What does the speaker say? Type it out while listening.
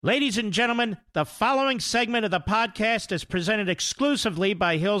Ladies and gentlemen, the following segment of the podcast is presented exclusively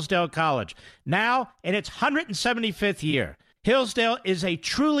by Hillsdale College, now in its 175th year. Hillsdale is a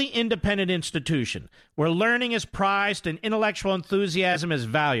truly independent institution where learning is prized and intellectual enthusiasm is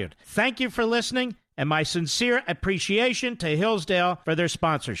valued. Thank you for listening, and my sincere appreciation to Hillsdale for their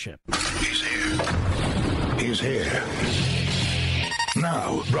sponsorship. He's here. He's here.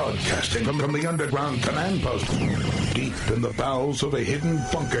 Now, broadcasting from the underground command post, deep in the bowels of a hidden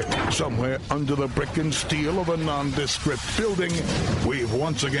bunker, somewhere under the brick and steel of a nondescript building, we've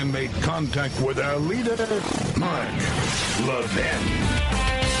once again made contact with our leader, Mark Levin.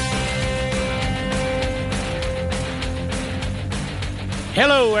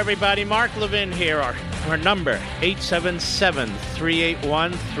 Hello, everybody. Mark Levin here. Our number,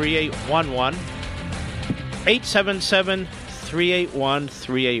 877-381-3811.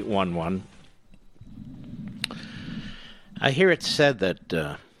 877-381-3811. I hear it said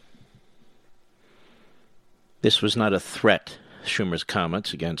that this was not a threat, Schumer's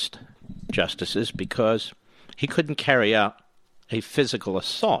comments against justices, because he couldn't carry out a physical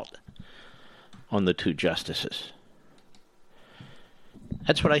assault on the two justices.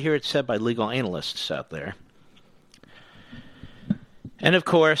 That's what I hear it said by legal analysts out there. And, of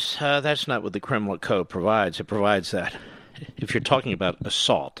course, that's not what the criminal code provides. It provides that if you're talking about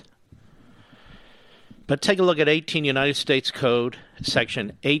assault. But take a look at 18 United States Code,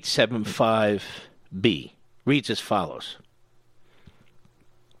 Section 875B. Reads as follows.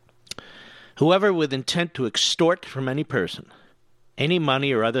 Whoever with intent to extort from any person any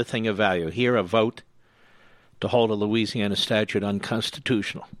money or other thing of value, here a vote to hold a Louisiana statute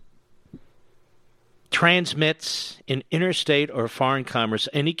unconstitutional, transmits in interstate or foreign commerce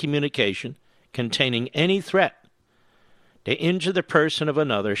any communication containing any threat to injure the person of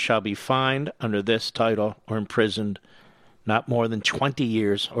another shall be fined under this title or imprisoned not more than 20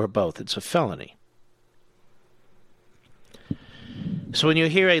 years or both. It's a felony. So when you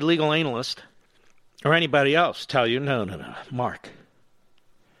hear a legal analyst or anybody else tell you, no, Mark,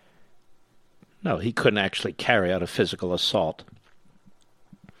 no, he couldn't actually carry out a physical assault.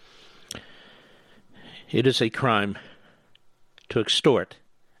 It is a crime to extort.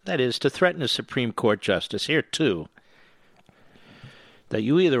 That is, to threaten a Supreme Court justice, here too, that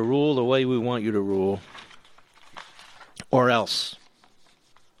you either rule the way we want you to rule, or else.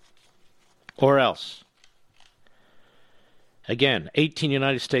 Or else. Again, 18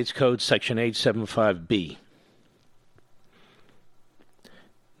 United States Code, Section 875B.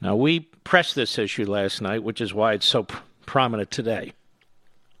 Now, we pressed this issue last night, which is why it's so prominent today.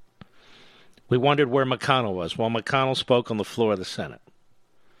 We wondered where McConnell was. Well, McConnell spoke on the floor of the Senate.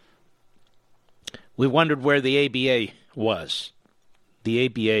 We wondered where the ABA was. The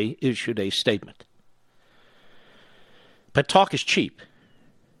ABA issued a statement. But talk is cheap.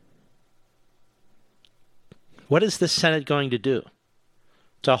 What is the Senate going to do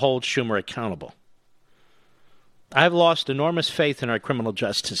to hold Schumer accountable? I've lost enormous faith in our criminal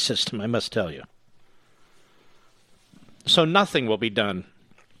justice system, I must tell you. So nothing will be done.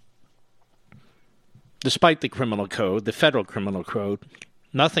 Despite the criminal code, the federal criminal code,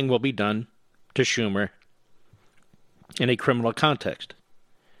 nothing will be done to Schumer in a criminal context.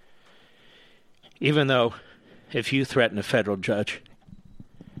 Even though if you threaten a federal judge,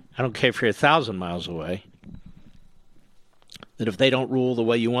 I don't care if you're 1,000 miles away, that if they don't rule the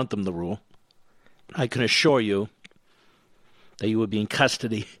way you want them to rule, I can assure you that you would be in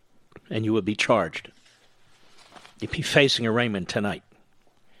custody and you would be charged. You'd be facing arraignment tonight.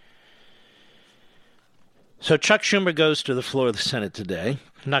 So Chuck Schumer goes to the floor of the Senate today.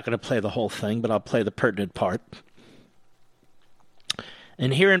 I'm not going to play the whole thing, but I'll play the pertinent part.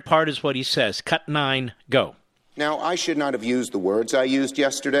 And here in part is what he says. Cut 9, go. Now, I should not have used the words I used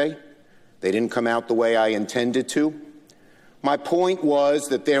yesterday. They didn't come out the way I intended to. My point was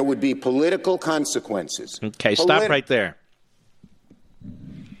that there would be political consequences. Okay, stop right there.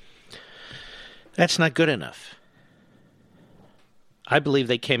 That's not good enough. I believe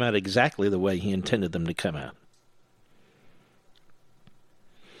they came out exactly the way he intended them to come out.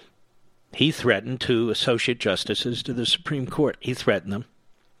 He threatened two associate justices to the Supreme Court. He threatened them,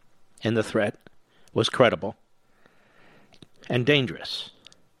 and the threat was credible and dangerous.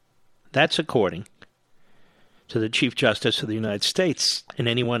 That's according to the Chief Justice of the United States and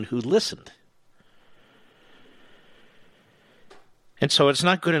anyone who listened. And so it's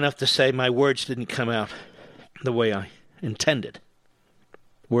not good enough to say my words didn't come out the way I intended.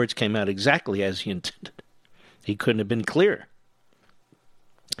 Words came out exactly as he intended. He couldn't have been clearer.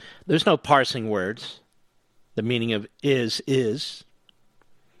 There's no parsing words. The meaning of is.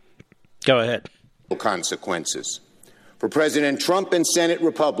 Go ahead. Consequences. for President Trump and Senate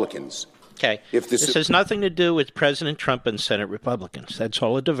Republicans. Okay. This has nothing to do with President Trump and Senate Republicans. That's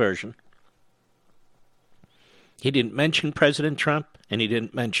all a diversion. He didn't mention President Trump, and he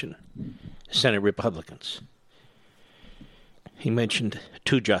didn't mention Senate Republicans. He mentioned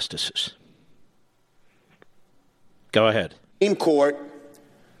two justices. Go ahead. Supreme Court,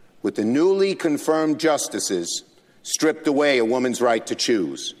 with the newly confirmed justices, stripped away a woman's right to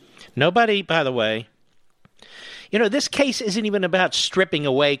choose. Nobody, by the way, this case isn't even about stripping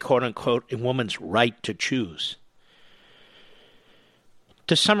away, quote unquote, a woman's right to choose.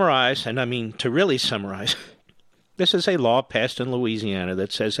 To summarize, and I mean to really summarize, this is a law passed in Louisiana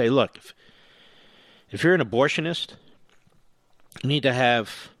that says, hey, look, if you're an abortionist, you need to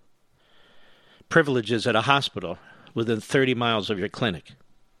have privileges at a hospital within 30 miles of your clinic.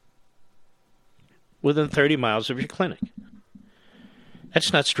 Within 30 miles of your clinic.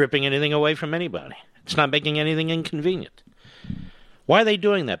 That's not stripping anything away from anybody. It's not making anything inconvenient. Why are they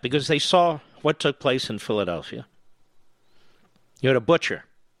doing that? Because they saw what took place in Philadelphia. You had a butcher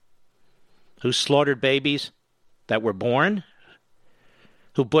who slaughtered babies that were born,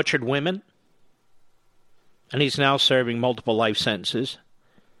 who butchered women, and he's now serving multiple life sentences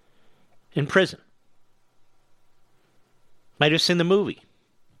in prison. Might have seen the movie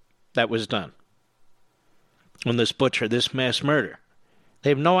that was done on this butcher, this mass murder. They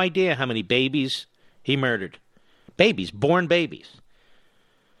have no idea how many babies he murdered. Babies, born babies.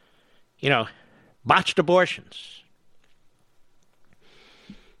 Botched abortions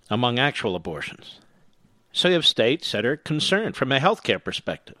among actual abortions. So you have states that are concerned from a healthcare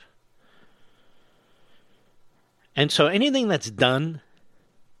perspective. And so anything that's done,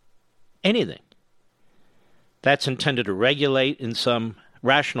 anything that's intended to regulate in some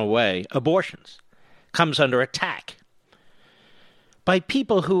rational way abortions comes under attack by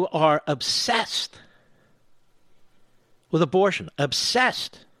people who are obsessed with abortion,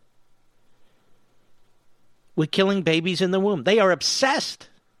 obsessed with killing babies in the womb. They are obsessed.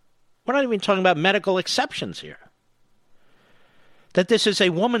 We're not even talking about medical exceptions here. That this is a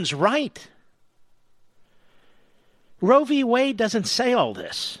woman's right. Roe v. Wade doesn't say all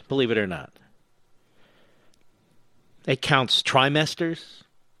this, believe it or not. It counts trimesters.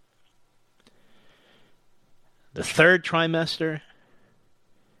 The third trimester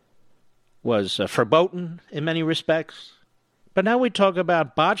was verboten in many respects. But now we talk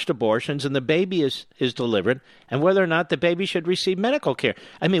about botched abortions and the baby is delivered and whether or not the baby should receive medical care.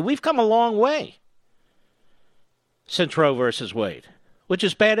 I mean, we've come a long way since Roe versus Wade, which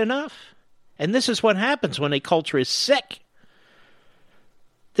is bad enough. And this is what happens when a culture is sick.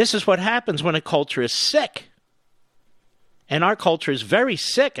 This is what happens when a culture is sick. And our culture is very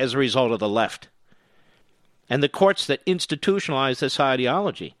sick as a result of the left and the courts that institutionalize this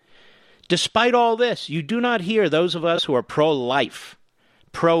ideology. Despite all this, you do not hear those of us who are pro-life,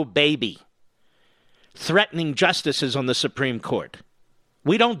 pro-baby, threatening justices on the Supreme Court.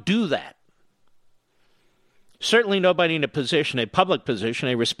 We don't do that. Certainly nobody in a position, a public position,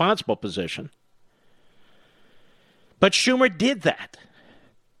 a responsible position. But Schumer did that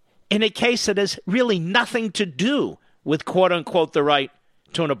in a case that has really nothing to do with, quote-unquote, the right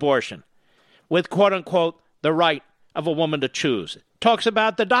to an abortion, with, quote-unquote, the right of a woman to choose. Talks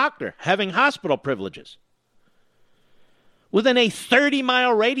about the doctor having hospital privileges. Within a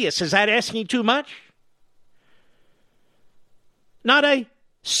 30-mile radius, is that asking too much? Not a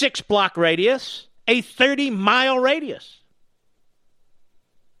 6-block radius, a 30-mile radius.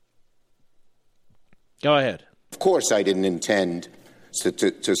 Go ahead. Of course I didn't intend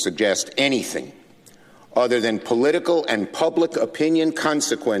to suggest anything other than political and public opinion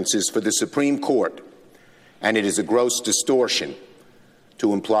consequences for the Supreme Court, and it is a gross distortion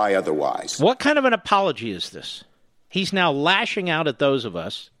to imply otherwise. What kind of an apology is this? He's now lashing out at those of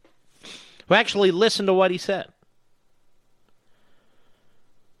us who actually listened to what he said.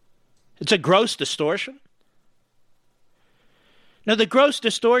 It's a gross distortion. Now, the gross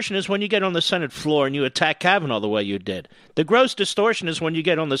distortion is when you get on the Senate floor and you attack Kavanaugh the way you did. The gross distortion is when you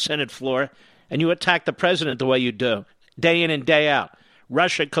get on the Senate floor and you attack the president the way you do, day in and day out.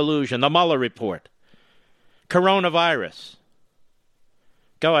 Russia collusion, the Mueller report, coronavirus.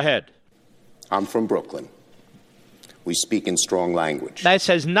 Go ahead. I'm from Brooklyn. We speak in strong language. That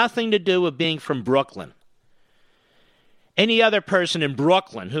has nothing to do with being from Brooklyn. Any other person in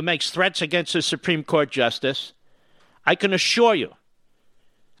Brooklyn who makes threats against a Supreme Court justice, I can assure you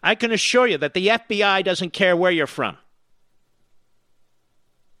that the FBI doesn't care where you're from.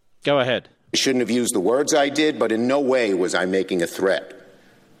 Go ahead. I shouldn't have used the words I did, but in no way was I making a threat.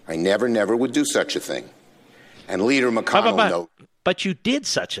 I never would do such a thing. And Leader McConnell knows. But you did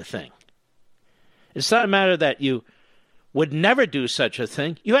such a thing. It's not a matter that you would never do such a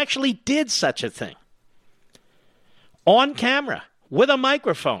thing. You actually did such a thing. On camera, with a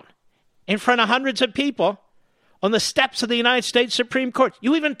microphone, in front of hundreds of people, on the steps of the United States Supreme Court.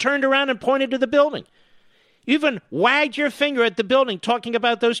 You even turned around and pointed to the building. You even wagged your finger at the building talking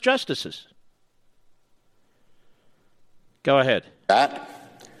about those justices. Go ahead. That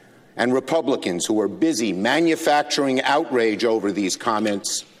and Republicans who are busy manufacturing outrage over these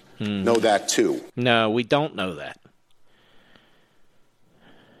comments know that too. No, we don't know that.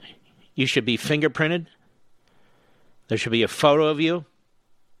 You should be fingerprinted. There should be a photo of you.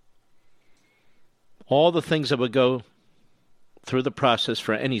 All the things that would go through the process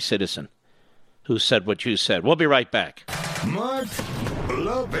for any citizen who said what you said. We'll be right back. Mark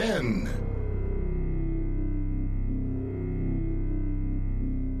Levin.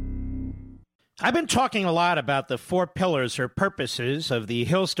 I've been talking a lot about the 4 pillars or purposes of the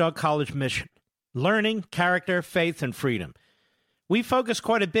Hillsdale College mission: learning, character, faith, and freedom. We focus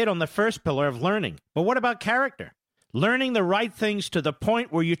quite a bit on the first pillar of learning, but what about character? Learning the right things to the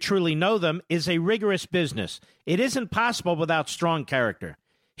point where you truly know them is a rigorous business. It isn't possible without strong character.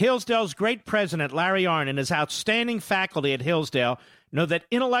 Hillsdale's great president, Larry Arnn, and his outstanding faculty at Hillsdale know that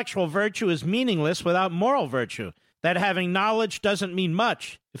intellectual virtue is meaningless without moral virtue, that having knowledge doesn't mean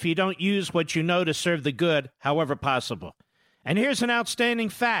much if you don't use what you know to serve the good, however possible. And here's an outstanding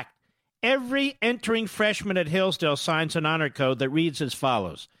fact. Every entering freshman at Hillsdale signs an honor code that reads as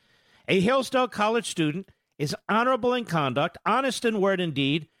follows: a Hillsdale College student is honorable in conduct, honest in word and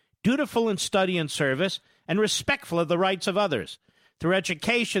deed, dutiful in study and service, and respectful of the rights of others. Through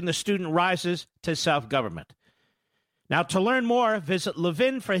education, the student rises to self-government. Now, to learn more, visit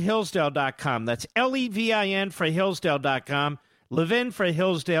levinforhillsdale.com. That's Levin for Hillsdale.com,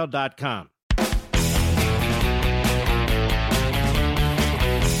 levinforhillsdale.com.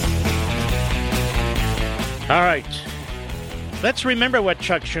 All right. Let's remember what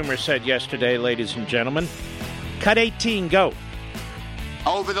Chuck Schumer said yesterday, ladies and gentlemen. Cut 18, go.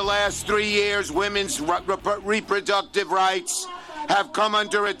 Over the last 3 years, women's reproductive rights have come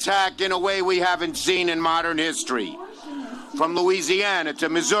under attack in a way we haven't seen in modern history. From Louisiana to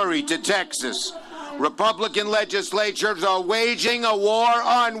Missouri to Texas, Republican legislatures are waging a war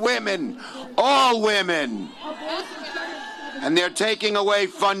on women, all women. And they're taking away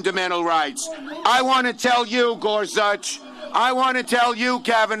fundamental rights. I want to tell you, Gorsuch, I want to tell you,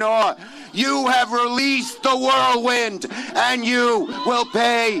 Kavanaugh, you have released the whirlwind, and you will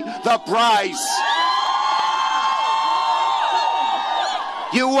pay the price.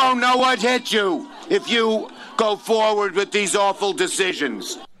 You won't know what hit you if you go forward with these awful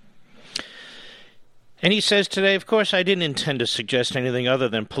decisions. And he says today, of course, I didn't intend to suggest anything other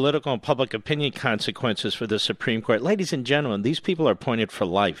than political and public opinion consequences for the Supreme Court. Ladies and gentlemen, these people are appointed for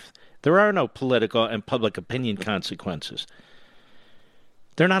life. There are no political and public opinion consequences.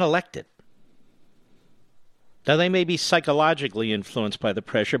 They're not elected. Now, they may be psychologically influenced by the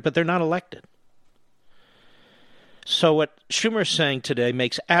pressure, but they're not elected. So what Schumer's saying today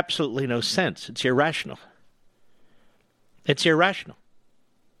makes absolutely no sense. It's irrational. It's irrational.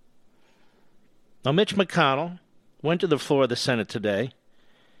 Now, Mitch McConnell went to the floor of the Senate today,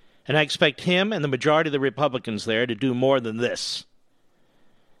 and I expect him and the majority of the Republicans there to do more than this.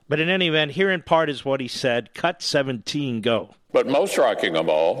 But in any event, here in part is what he said. Cut 17, go. But most striking of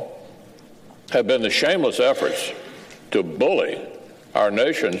all have been the shameless efforts to bully our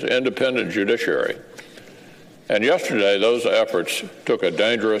nation's independent judiciary. And yesterday, those efforts took a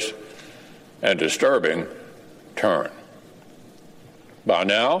dangerous and disturbing turn. By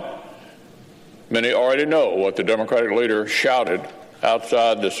now, many already know what the Democratic leader shouted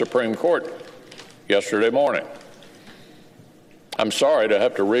outside the Supreme Court yesterday morning. I'm sorry to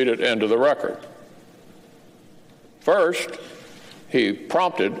have to read it into the record. First, he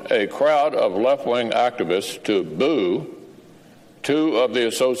prompted a crowd of left-wing activists to boo 2 of the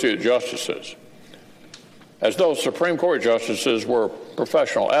associate justices, as though Supreme Court justices were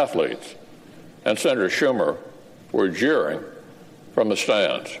professional athletes, and Senator Schumer were jeering from the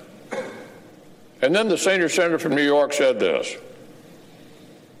stands. And then the senior senator from New York said this: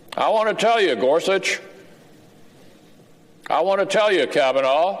 I want to tell you, Gorsuch, I want to tell you,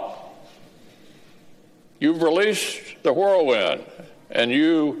 Kavanaugh, you've released the whirlwind, and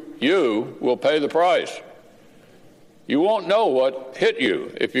you will pay the price. You won't know what hit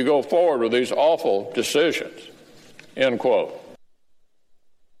you if you go forward with these awful decisions, end quote.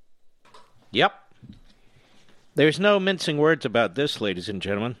 Yep. There's no mincing words about this, ladies and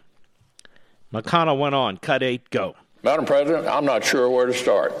gentlemen. McConnell went on. Cut 8, go. Madam President, I'm not sure where to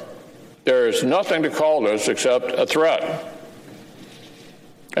start. There is nothing to call this except a threat.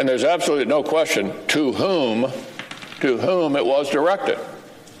 And there's absolutely no question to whom to whom it was directed.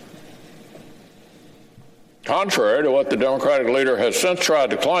 Contrary to what the Democratic leader has since tried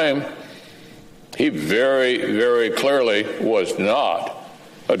to claim, he very, very clearly was not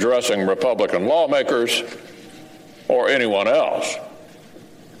addressing Republican lawmakers or anyone else.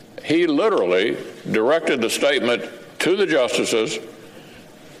 He literally directed the statement to the justices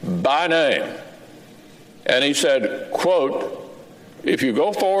by name. And he said, quote, "If you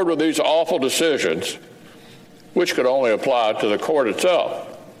go forward with these awful decisions," which could only apply to the court itself,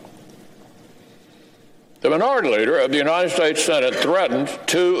 the minority leader of the United States Senate threatened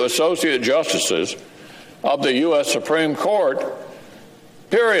 2 associate justices of the U.S. Supreme Court,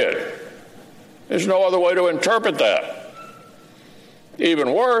 period. There's no other way to interpret that.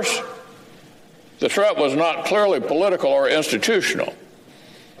 Even worse, the threat was not clearly political or institutional.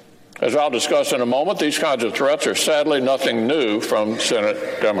 As I'll discuss in a moment, these kinds of threats are sadly nothing new from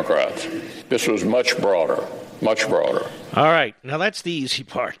Senate Democrats. This was much broader, much broader. All right, now that's the easy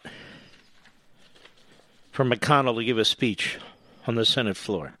part. For McConnell to give a speech on the Senate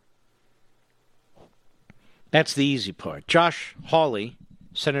floor. That's the easy part. Josh Hawley,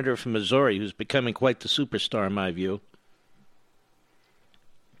 senator from Missouri, who's becoming quite the superstar in my view,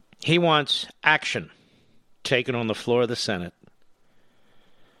 he wants action taken on the floor of the Senate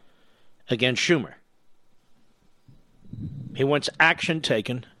against Schumer. He wants action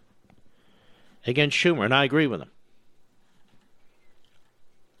taken against Schumer, and I agree with him.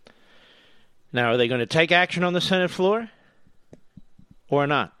 Now, are they going to take action on the Senate floor or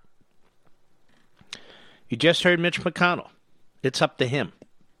not? You just heard Mitch McConnell. It's up to him.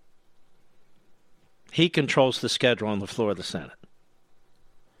 He controls the schedule on the floor of the Senate.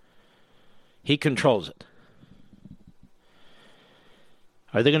 He controls it.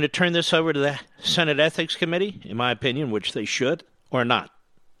 Are they going to turn this over to the Senate Ethics Committee, in my opinion, which they should, or not?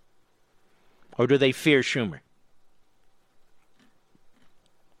 Or do they fear Schumer?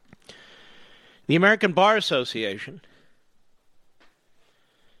 The American Bar Association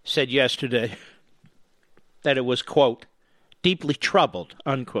said yesterday that it was, quote, deeply troubled,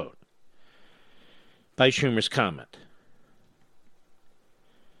 unquote, by Schumer's comment.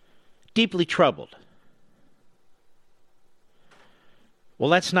 Deeply troubled. Well,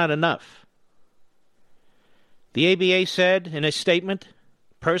 that's not enough. The ABA said in a statement,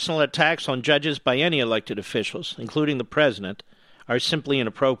 personal attacks on judges by any elected officials, including the president, are simply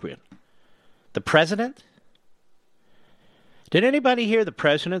inappropriate. The president? Did anybody hear the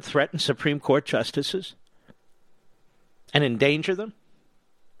president threaten Supreme Court justices and endanger them?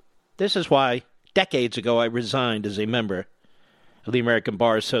 This is why decades ago I resigned as a member of the American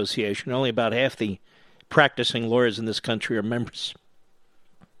Bar Association. Only about half the practicing lawyers in this country are members.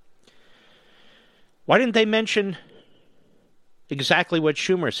 Why didn't they mention exactly what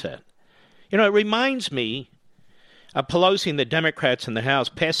Schumer said? You know, it reminds me of Pelosi and the Democrats in the House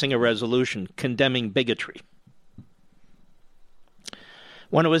passing a resolution condemning bigotry.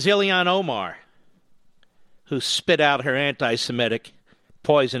 When it was Ilhan Omar who spit out her anti-Semitic,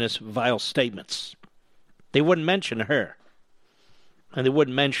 poisonous, vile statements, they wouldn't mention her. And they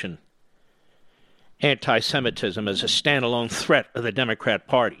wouldn't mention anti-Semitism as a standalone threat of the Democrat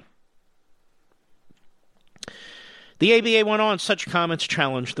Party. The ABA went on, such comments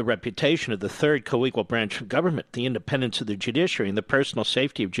challenged the reputation of the third co-equal branch of government, the independence of the judiciary, and the personal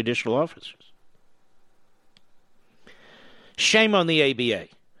safety of judicial officers. Shame on the ABA.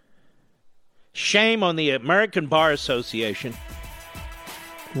 Shame on the American Bar Association,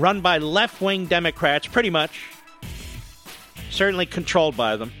 run by left-wing Democrats, pretty much, certainly controlled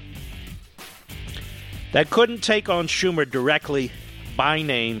by them, that couldn't take on Schumer directly by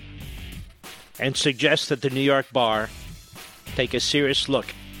name and suggest that the New York Bar take a serious look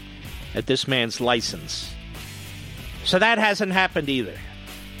at this man's license. So that hasn't happened either.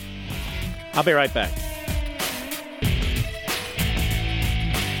 I'll be right back.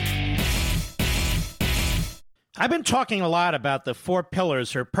 I've been talking a lot about the 4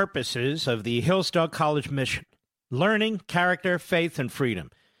 pillars or purposes of the Hillsdale College mission: learning, character, faith, and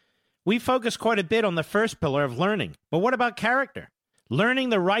freedom. We focus quite a bit on the first pillar of learning, but what about character? Learning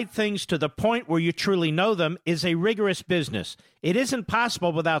the right things to the point where you truly know them is a rigorous business. It isn't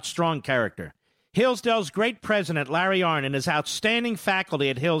possible without strong character. Hillsdale's great president, Larry Arnn, and his outstanding faculty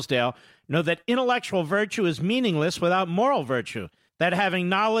at Hillsdale know that intellectual virtue is meaningless without moral virtue, that having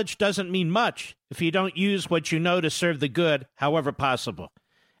knowledge doesn't mean much if you don't use what you know to serve the good, however possible.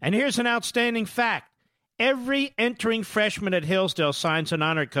 And here's an outstanding fact. Every entering freshman at Hillsdale signs an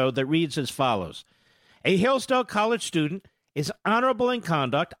honor code that reads as follows. A Hillsdale College student is honorable in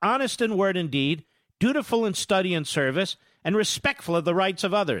conduct, honest in word and deed, dutiful in study and service, and respectful of the rights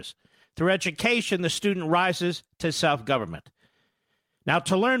of others. Through education, the student rises to self-government. Now,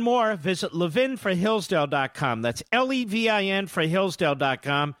 to learn more, visit levinforhillsdale.com. That's Levin for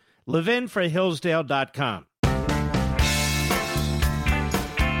Hillsdale.com, levinforhillsdale.com.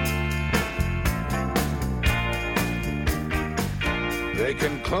 They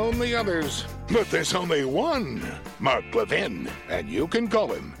can clone the others, but there's only one Mark Levin, and you can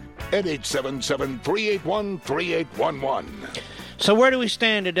call him at 877-381-3811. So where do we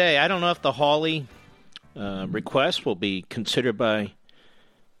stand today? I don't know if the Hawley request will be considered by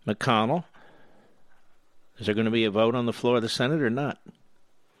McConnell. Is there going to be a vote on the floor of the Senate or not?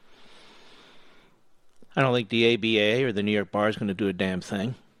 I don't think the ABA or the New York Bar is going to do a damn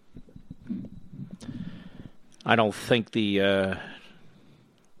thing. I don't think the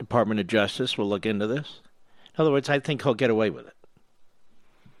Department of Justice will look into this. In other words, I think he'll get away with it.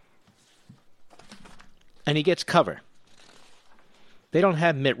 And he gets cover. They don't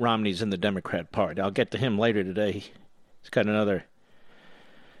have Mitt Romney's in the Democrat Party. I'll get to him later today. He's got another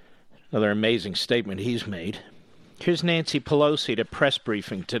amazing statement he's made. Here's Nancy Pelosi at a press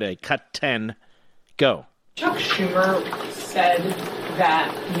briefing today. Cut 10. Go. Chuck Schumer said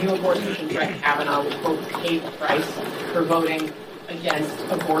that new abortion Brett Kavanaugh would, quote, pay the price for voting against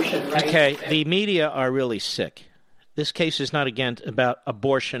abortion rights. Okay, the media are really sick. This case is not about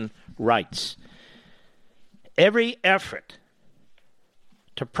abortion rights. Every effort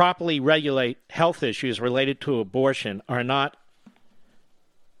to properly regulate health issues related to abortion are not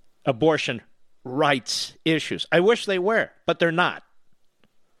abortion rights issues. I wish they were, but they're not.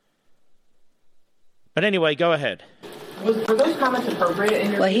 But anyway, go ahead. Were those comments appropriate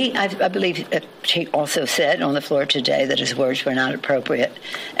in your... Well, I believe he also said on the floor today that his words were not appropriate,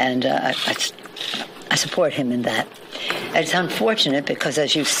 and I support him in that. It's unfortunate because,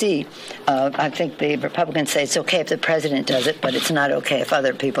 as you see, I think the Republicans say it's okay if the president does it, but it's not okay if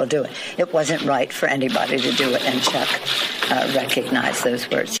other people do it. It wasn't right for anybody to do it, and Chuck recognized those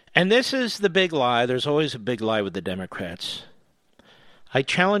words. And this is the big lie. There's always a big lie with the Democrats. I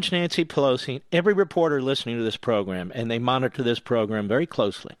challenge Nancy Pelosi, every reporter listening to this program, and they monitor this program very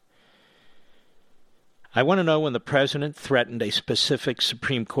closely. I want to know when the president threatened a specific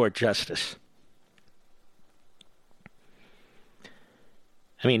Supreme Court justice.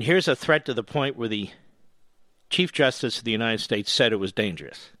 I mean, here's a threat to the point where the Chief Justice of the United States said it was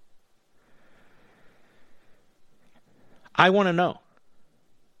dangerous. I want to know.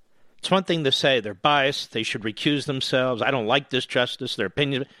 It's one thing to say they're biased, they should recuse themselves, I don't like this justice, their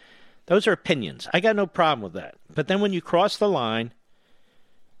opinion. Those are opinions. I got no problem with that. But then when you cross the line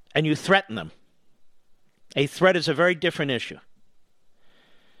and you threaten them, a threat is a very different issue.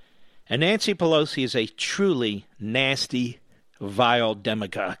 And Nancy Pelosi is a truly nasty, vile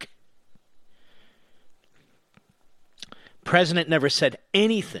demagogue. President never said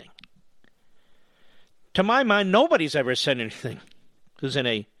anything. To my mind, nobody's ever said anything who's in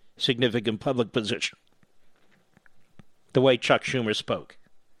a significant public position the way Chuck Schumer spoke.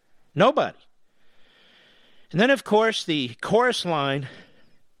 Nobody. And then, of course, the chorus line,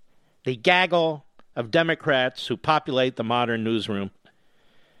 the gaggle of Democrats who populate the modern newsroom,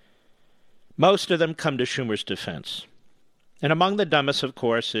 most of them come to Schumer's defense. And among the dumbest, of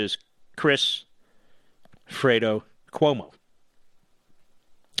course, is Chris Fredo Cuomo.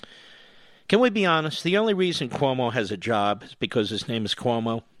 Can we be honest? The only reason Cuomo has a job is because his name is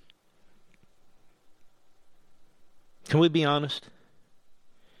Cuomo. Can we be honest?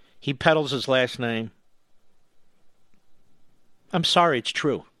 He peddles his last name. I'm sorry, it's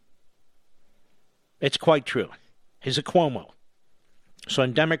true. It's quite true. He's a Cuomo. So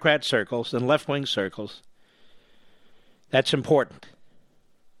in Democrat circles and left-wing circles, that's important.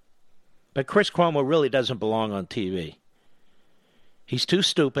 But Chris Cuomo really doesn't belong on TV. He's too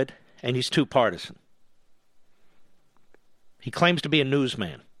stupid and he's too partisan. He claims to be a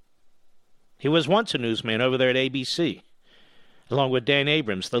newsman. He was once a newsman over there at ABC, along with Dan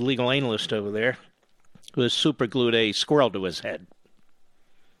Abrams, the legal analyst over there, who has superglued a squirrel to his head.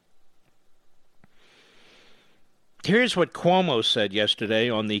 Here's what Cuomo said yesterday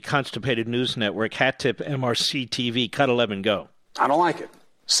on the Constipated News Network, Hat Tip MRC TV, Cut 11, go. I don't like it.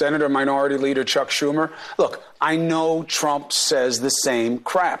 Senator Minority Leader Chuck Schumer, look, I know Trump says the same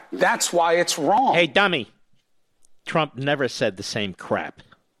crap. That's why it's wrong. Hey, dummy. Trump never said the same crap.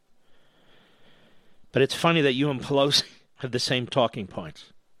 But it's funny that you and Pelosi have the same talking points.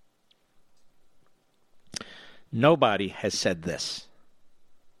 Nobody has said this.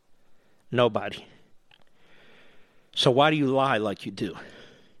 Nobody. So why do you lie like you do?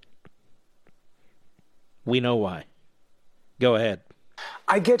 We know why. Go ahead.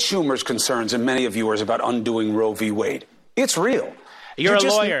 I get Schumer's concerns and many of yours about undoing Roe v. Wade. It's real. You're a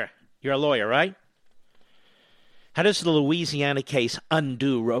lawyer. You're a lawyer, right? How does the Louisiana case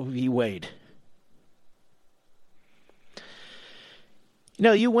undo Roe v. Wade? You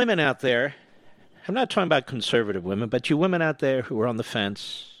know, you women out there, I'm not talking about conservative women, but you women out there who are on the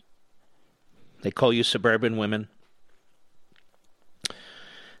fence, they call you suburban women.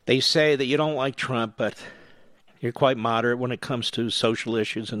 They say that you don't like Trump, but you're quite moderate when it comes to social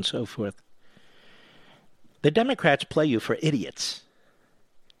issues and so forth. The Democrats play you for idiots.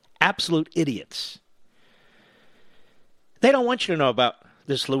 Absolute idiots. They don't want you to know about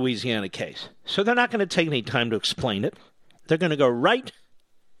this Louisiana case. So they're not going to take any time to explain it. They're going to go right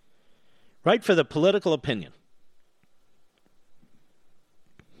for the political opinion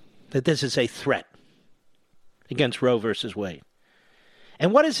that this is a threat against Roe versus Wade.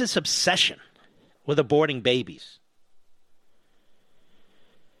 And what is this obsession with aborting babies?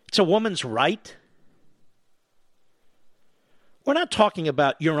 It's a woman's right. We're not talking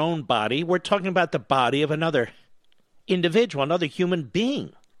about your own body. We're talking about the body of another individual, another human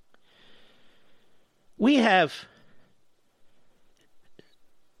being. We have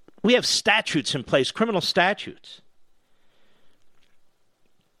statutes in place, criminal statutes,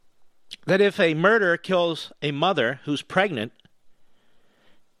 that if a murderer kills a mother who's pregnant,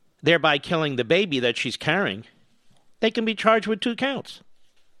 thereby killing the baby that she's carrying, they can be charged with 2 counts.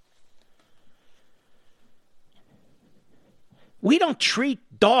 We don't treat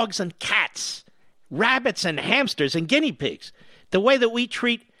dogs and cats, rabbits and hamsters and guinea pigs the way that we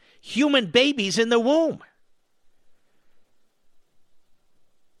treat human babies in the womb.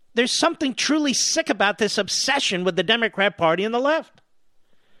 There's something truly sick about this obsession with the Democrat Party and the left.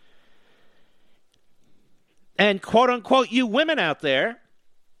 And quote unquote, you women out there,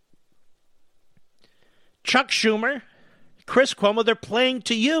 Chuck Schumer, Chris Cuomo, they're playing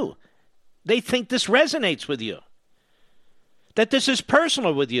to you. They think this resonates with you, that this is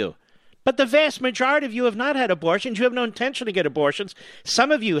personal with you. But the vast majority of you have not had abortions. You have no intention to get abortions.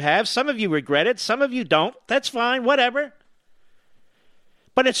 Some of you have. Some of you regret it. Some of you don't. That's fine. Whatever.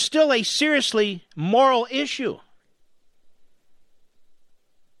 But it's still a seriously moral issue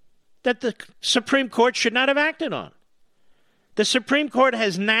that the Supreme Court should not have acted on. The Supreme Court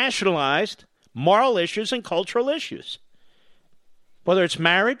has nationalized moral issues and cultural issues, whether it's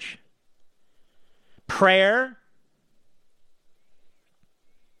marriage, prayer,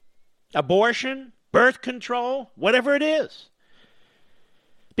 abortion, birth control, whatever it is.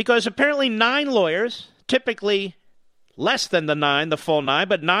 Because apparently 9 lawyers, typically less than the full 9,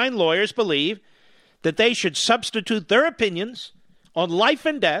 but 9 lawyers believe that they should substitute their opinions on life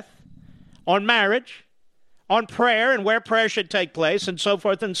and death, on marriage, on prayer and where prayer should take place, and so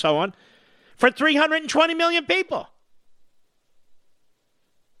forth and so on, for 320 million people.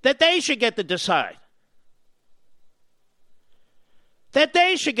 That they should get to decide. That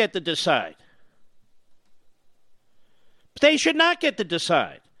they should get to decide. But they should not get to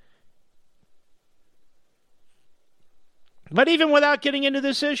decide. But even without getting into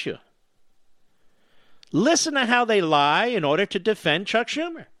this issue, listen to how they lie in order to defend Chuck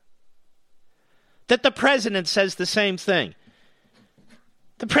Schumer. That the president says the same thing.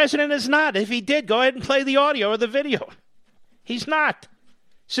 The president is not. If he did, go ahead and play the audio or the video. He's not.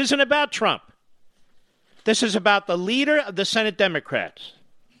 This isn't about Trump. This is about the leader of the Senate Democrats.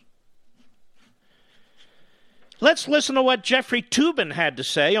 Let's listen to what Jeffrey Toobin had to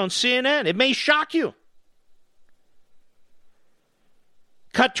say on CNN. It may shock you.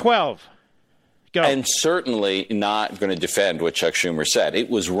 Cut 12. Go. And certainly not going to defend what Chuck Schumer said. It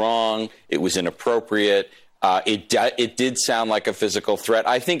was wrong. It was inappropriate. It did sound like a physical threat.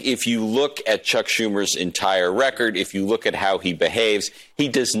 I think if you look at Chuck Schumer's entire record, if you look at how he behaves, he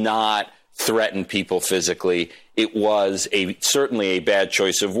does not threaten people physically. It was certainly a bad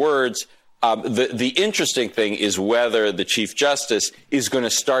choice of words. The interesting thing is whether the Chief Justice is going to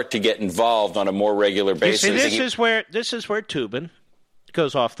start to get involved on a more regular basis. See, this is where Toobin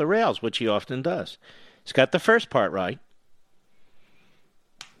goes off the rails, which he often does. He's got the first part right.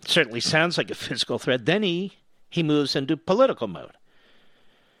 Certainly sounds like a physical threat. Then he moves into political mode.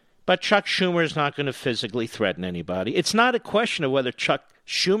 But Chuck Schumer is not going to physically threaten anybody. It's not a question of whether Chuck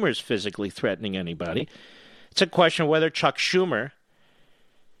Schumer is physically threatening anybody. It's a question of whether Chuck Schumer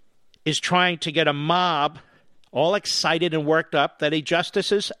is trying to get a mob all excited and worked up that a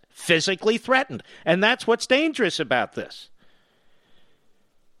justice is physically threatened. And that's what's dangerous about this.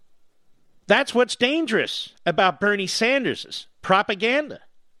 That's what's dangerous about Bernie Sanders' propaganda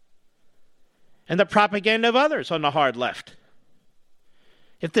and the propaganda of others on the hard left.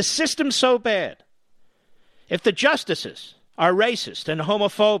 If the system's so bad, if the justices are racist and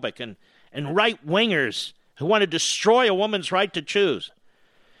homophobic and right-wingers who want to destroy a woman's right to choose,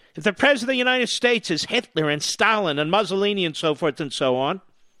 If the President of the United States is Hitler and Stalin and Mussolini and so forth and so on,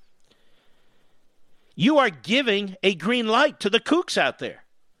 you are giving a green light to the kooks out there.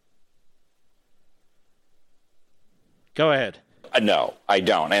 Go ahead. No, I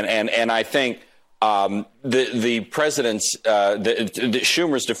don't. And I think the president's, the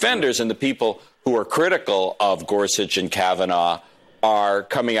Schumer's defenders and the people who are critical of Gorsuch and Kavanaugh are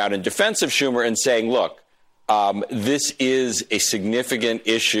coming out in defense of Schumer and saying, look, this is a significant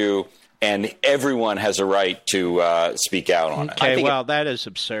issue and everyone has a right to speak out on it. Okay, well, that is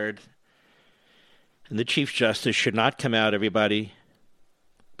absurd. And the Chief Justice should not come out. Everybody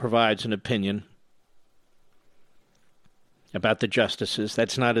provides an opinion about the justices.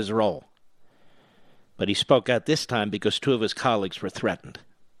 That's not his role. But he spoke out this time because two of his colleagues were threatened.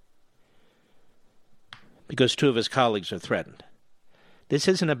 Because two of his colleagues are threatened. This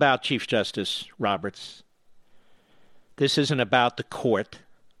isn't about Chief Justice Roberts. This isn't about the court.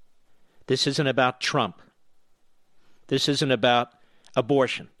 This isn't about Trump. This isn't about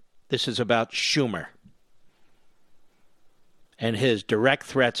abortion. This is about Schumer and his direct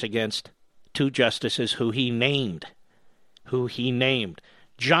threats against two justices who he named.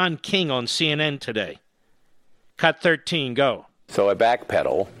 John King on CNN today. Cut 13, go. So a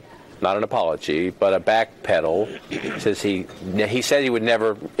backpedal, not an apology, but a backpedal, says he said he would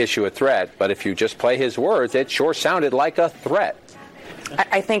never issue a threat, but if you just play his words, it sure sounded like a threat.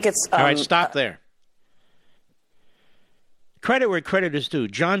 I think it's... All right, stop there. Credit where credit is due.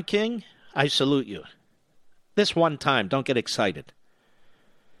 John King, I salute you. This one time, don't get excited.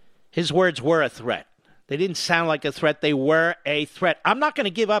 His words were a threat. They didn't sound like a threat. They were a threat. I'm not going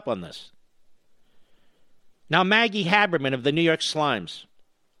to give up on this. Now, Maggie Haberman of the New York Slimes,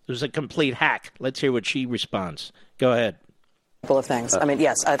 who's a complete hack. Let's hear what she responds. Go ahead. Couple of things. I mean,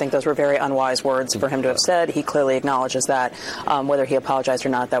 yes, I think those were very unwise words for him to have said. He clearly acknowledges that. Whether he apologized or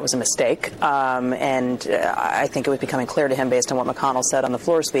not, that was a mistake. And I think it was becoming clear to him, based on what McConnell said on the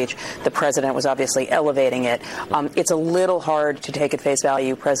floor speech, the president was obviously elevating it. It's a little hard to take at face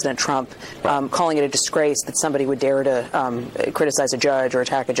value President Trump calling it a disgrace that somebody would dare to criticize a judge or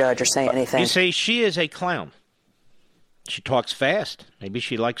attack a judge or say anything. You see, she is a clown. She talks fast. Maybe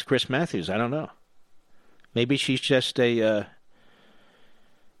she likes Chris Matthews. I don't know. Maybe she's just a...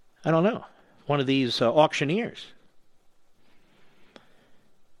 I don't know, one of these auctioneers.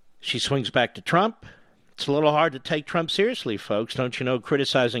 She swings back to Trump. It's a little hard to take Trump seriously, folks, don't you know,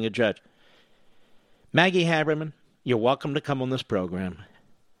 criticizing a judge. Maggie Haberman, you're welcome to come on this program.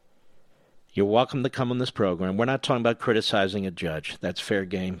 You're welcome to come on this program. We're not talking about criticizing a judge. That's fair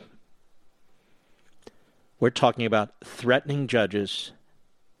game. We're talking about threatening judges,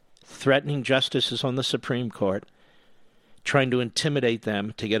 threatening justices on the Supreme Court, trying to intimidate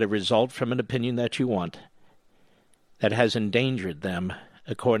them to get a result from an opinion that you want that has endangered them,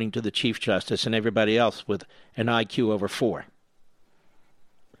 according to the Chief Justice and everybody else with an IQ over 4.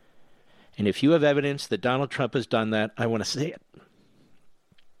 And if you have evidence that Donald Trump has done that, I want to see it.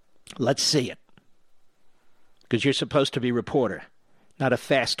 Let's see it. Because you're supposed to be a reporter, not a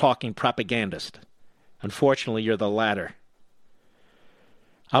fast-talking propagandist. Unfortunately, you're the latter.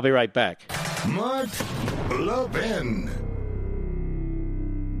 I'll be right back. Mark Levin.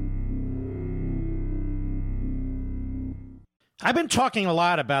 I've been talking a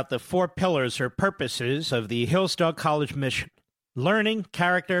lot about the 4 pillars or purposes of the Hillsdale College mission: learning,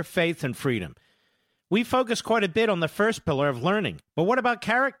 character, faith, and freedom. We focus quite a bit on the first pillar of learning, but what about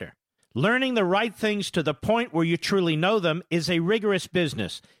character? Learning the right things to the point where you truly know them is a rigorous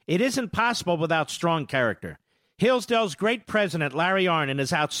business. It isn't possible without strong character. Hillsdale's great president, Larry Arnn, and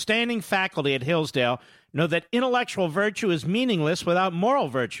his outstanding faculty at Hillsdale know that intellectual virtue is meaningless without moral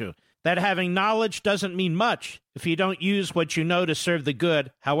virtue, that having knowledge doesn't mean much if you don't use what you know to serve the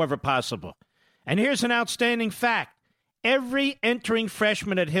good, however possible. And here's an outstanding fact. Every entering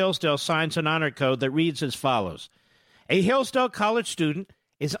freshman at Hillsdale signs an honor code that reads as follows. A Hillsdale College student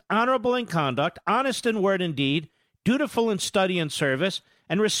is honorable in conduct, honest in word and deed, dutiful in study and service,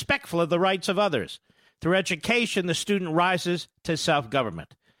 and respectful of the rights of others. Through education, the student rises to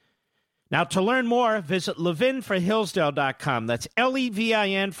self-government. Now, to learn more, visit levinforhillsdale.com. That's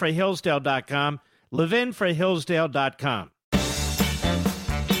Levin for Hillsdale.com, levinforhillsdale.com.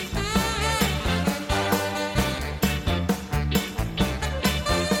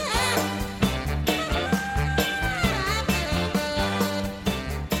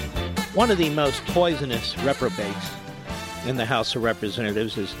 One of the most poisonous reprobates in the House of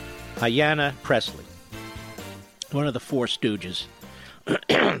Representatives is Ayanna Pressley, one of the 4 stooges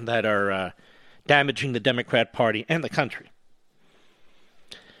that are damaging the Democrat Party and the country.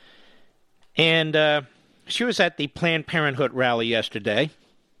 And she was at the Planned Parenthood rally yesterday,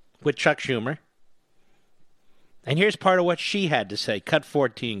 with Chuck Schumer. And here's part of what she had to say. Cut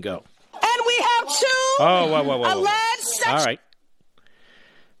 14, go. And we have two whoa. alleged sexual... All right.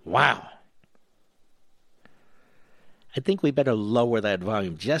 Wow. I think we better lower that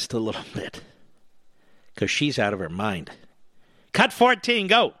volume just a little bit because she's out of her mind. Cut 14,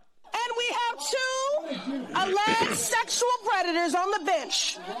 go. And we have two alleged sexual predators on the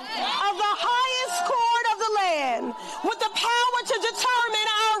bench of the highest court of the land with the power to determine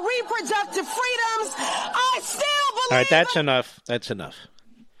our reproductive freedoms. I still believe... All right, that's enough. That's enough.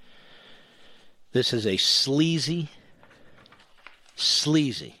 This is a sleazy,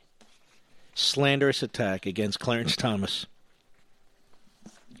 slanderous attack against Clarence Thomas.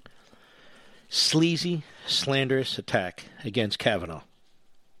 Sleazy, slanderous attack against Kavanaugh.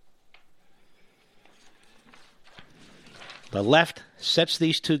 The left sets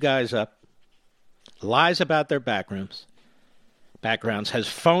these two guys up, lies about their backgrounds, has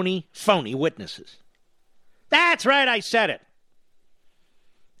phony witnesses. That's right, I said it.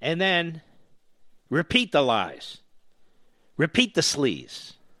 And then repeat the lies. Repeat the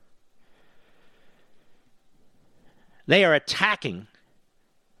sleaze. They are attacking.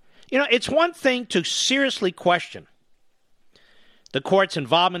 You know, it's one thing to seriously question the court's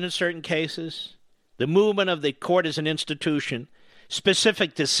involvement in certain cases, the movement of the court as an institution,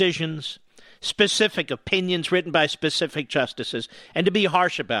 specific decisions, specific opinions written by specific justices, and to be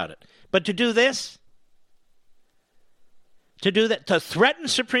harsh about it. But to do this, to do that, to threaten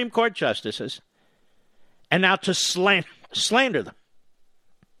Supreme Court justices, and now to slander them.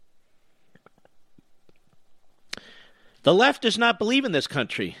 The left does not believe in this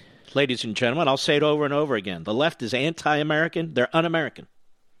country, ladies and gentlemen. I'll say it over and over again. The left is anti-American. They're un-American.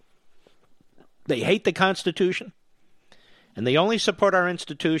 They hate the Constitution, and they only support our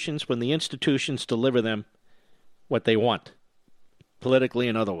institutions when the institutions deliver them what they want, politically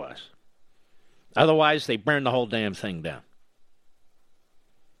and otherwise. Otherwise, they burn the whole damn thing down.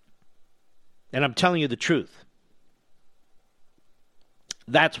 And I'm telling you the truth.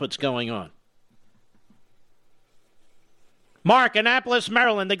 That's what's going on. Mark, Annapolis,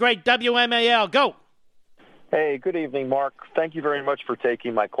 Maryland, the great WMAL. Go. Hey, good evening, Mark. Thank you very much for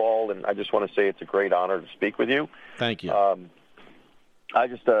taking my call, and I just want to say it's a great honor to speak with you. Thank you. I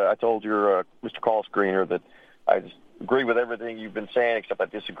told your Mr. Call Screener that I just agree with everything you've been saying, except I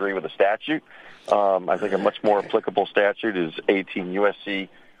disagree with the statute. I think a much more applicable statute is 18 U.S.C.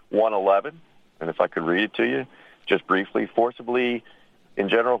 111, and if I could read it to you, just briefly. Forcibly, in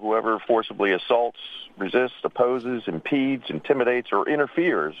general, whoever forcibly assaults, resists, opposes, impedes, intimidates, or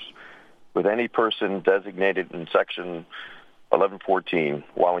interferes with any person designated in Section 1114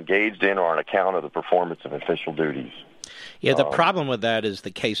 while engaged in or on account of the performance of official duties. Yeah, the problem with that is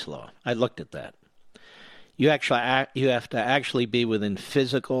the case law. I looked at that. You have to actually be within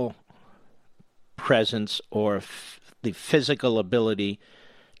physical presence or the physical ability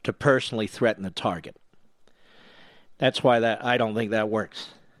to personally threaten the target. That's why I don't think that works.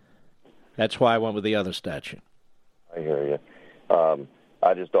 That's why I went with the other statute. I hear you.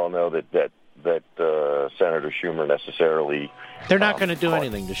 I just don't know that Senator Schumer necessarily... They're not going to do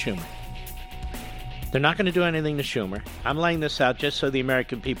anything to Schumer. They're not going to do anything to Schumer. I'm laying this out just so the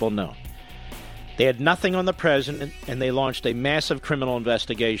American people know. They had nothing on the president, and they launched a massive criminal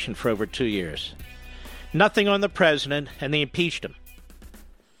investigation for over 2 years. Nothing on the president, and they impeached him.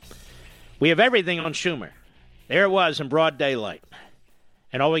 We have everything on Schumer. There it was in broad daylight.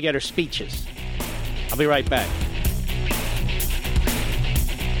 And all we get are speeches. I'll be right back.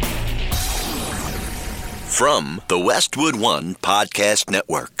 From the Westwood One Podcast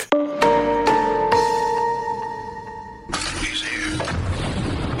Network.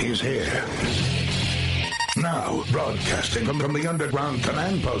 He's here. Now, broadcasting from the underground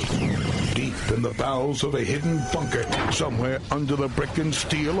command post, deep in the bowels of a hidden bunker, somewhere under the brick and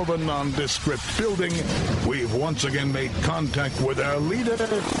steel of a nondescript building, we've once again made contact with our leader,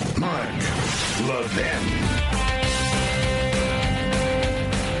 Mark Levin.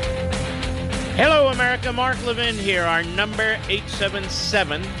 Hello, America. Mark Levin here. Our number,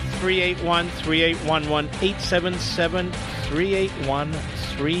 877-381-3811.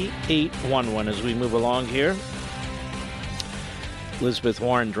 877-381-3811 as we move along here. Elizabeth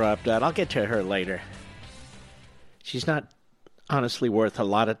Warren dropped out. I'll get to her later. She's not honestly worth a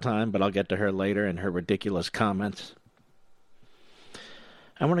lot of time, but I'll get to her later and her ridiculous comments.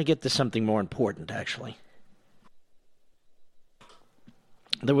 I want to get to something more important, actually.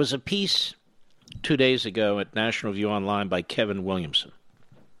 There was a piece 2 days ago at National View Online by Kevin Williamson.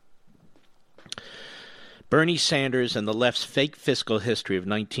 Bernie Sanders and the left's fake fiscal history of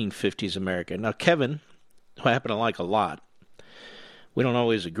 1950s America. Now, Kevin, who I happen to like a lot, We don't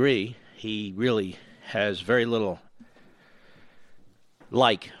always agree. He really has very little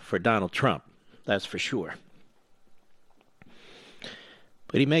like for Donald Trump, that's for sure.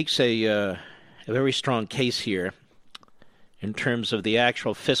 But he makes a very strong case here in terms of the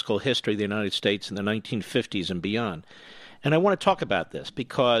actual fiscal history of the United States in the 1950s and beyond. And I want to talk about this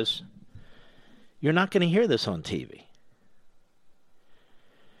because you're not going to hear this on TV.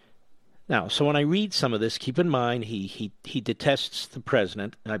 Now, so when I read some of this, keep in mind he detests the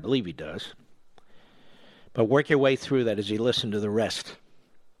president, and I believe he does. But work your way through that as you listen to the rest.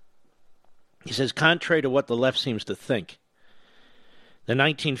 He says, contrary to what the left seems to think, the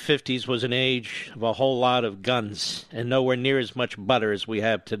 1950s was an age of a whole lot of guns and nowhere near as much butter as we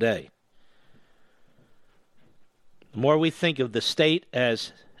have today. The more we think of the state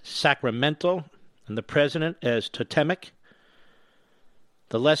as sacramental and the president as totemic,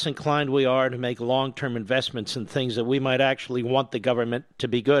 the less inclined we are to make long-term investments in things that we might actually want the government to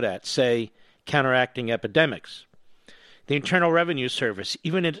be good at, say, counteracting epidemics. The Internal Revenue Service,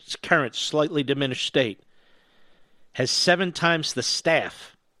 even in its current slightly diminished state, has 7 times the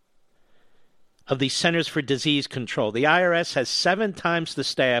staff of the Centers for Disease Control. The IRS has 7 times the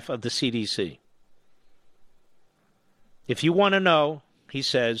staff of the CDC. If you want to know, he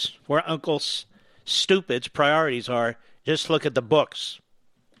says, where Uncle Stupid's priorities are, just look at the books.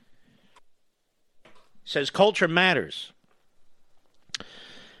 Says culture matters.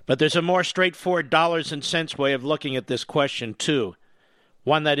 But there's a more straightforward dollars and cents way of looking at this question, too.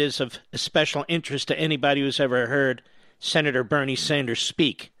 One that is of special interest to anybody who's ever heard Senator Bernie Sanders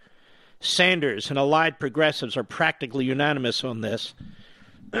speak. Sanders and allied progressives are practically unanimous on this.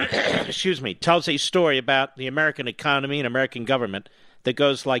 Excuse me, tells a story about the American economy and American government that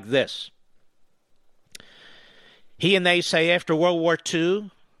goes like this. He and they say after World War II,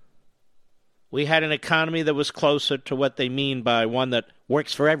 we had an economy that was closer to what they mean by one that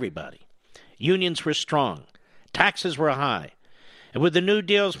works for everybody. Unions were strong. Taxes were high. And with the New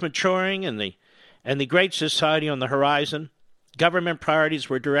Deals maturing and the Great Society on the horizon, government priorities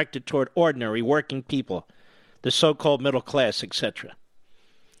were directed toward ordinary working people, the so-called middle class, etc.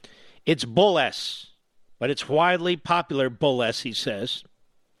 It's bull-s, but it's widely popular bull-s, he says.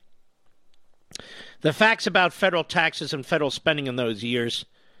 The facts about federal taxes and federal spending in those years,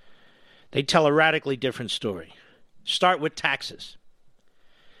 they tell a radically different story. Start with taxes.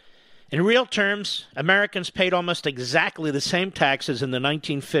 In real terms, Americans paid almost exactly the same taxes in the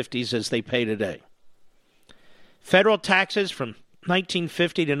 1950s as they pay today. Federal taxes from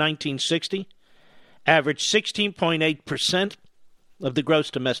 1950 to 1960 averaged 16.8% of the gross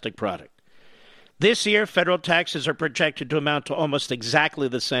domestic product. This year, federal taxes are projected to amount to almost exactly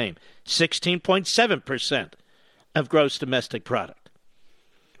the same, 16.7% of gross domestic product.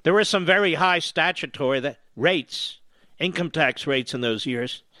 There were some very high statutory rates, income tax rates in those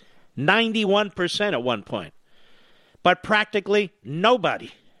years, 91% at one point. But practically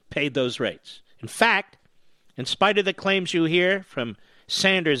nobody paid those rates. In fact, in spite of the claims you hear from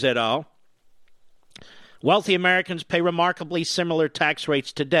Sanders et al., wealthy Americans pay remarkably similar tax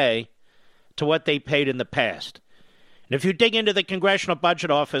rates today to what they paid in the past. And if you dig into the Congressional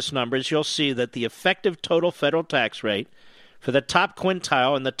Budget Office numbers, you'll see that the effective total federal tax rate for the top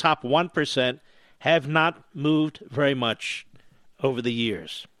quintile and the top 1% have not moved very much over the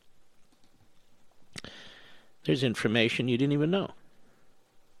years. There's information you didn't even know.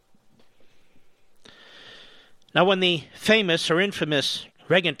 Now, when the famous or infamous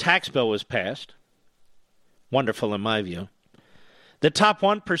Reagan tax bill was passed, wonderful in my view, the top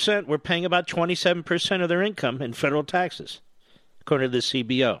 1% were paying about 27% of their income in federal taxes, according to the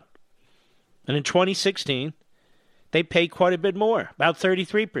CBO. And in 2016, they paid quite a bit more, about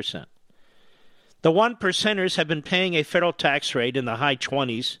 33%. The 1%ers have been paying a federal tax rate in the high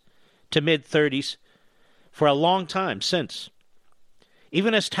 20s to mid-30s for a long time since,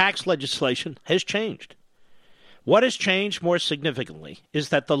 even as tax legislation has changed. What has changed more significantly is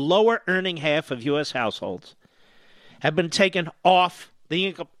that the lower earning half of U.S. households have been taken off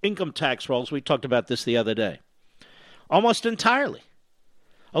the income tax rolls. We talked about this the other day. Almost entirely.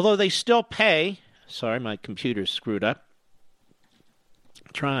 Although they still pay, sorry, my computer's screwed up.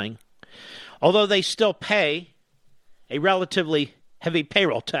 I'm trying. Although they still pay a relatively heavy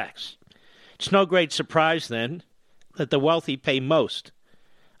payroll tax. It's no great surprise, then, that the wealthy pay most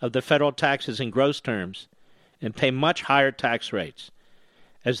of the federal taxes in gross terms and pay much higher tax rates.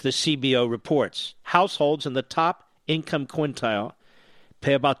 As the CBO reports, households in the top income quintile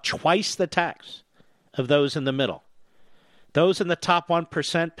pay about twice the tax of those in the middle. Those in the top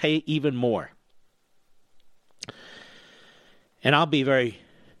 1% pay even more. And I'll be very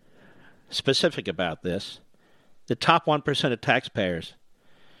specific about this. The top 1% of taxpayers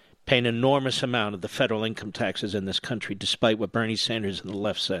pay an enormous amount of the federal income taxes in this country, despite what Bernie Sanders and the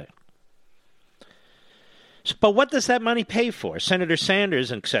left say. But what does that money pay for? Senator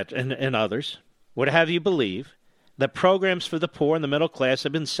Sanders and others would have you believe that programs for the poor and the middle class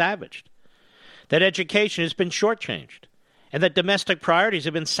have been savaged, that education has been shortchanged, and that domestic priorities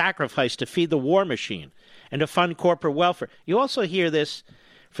have been sacrificed to feed the war machine and to fund corporate welfare. You also hear this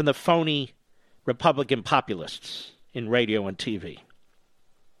from the phony Republican populists in radio and TV.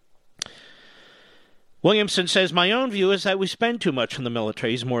 Williamson says, my own view is that we spend too much on the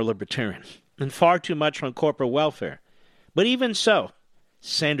military. He's more libertarian. And far too much on corporate welfare. But even so,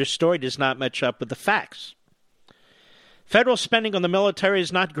 Sanders' story does not match up with the facts. Federal spending on the military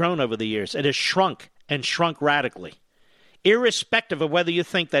has not grown over the years. It has shrunk, and shrunk radically. Irrespective of whether you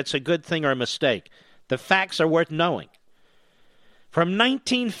think that's a good thing or a mistake, the facts are worth knowing. From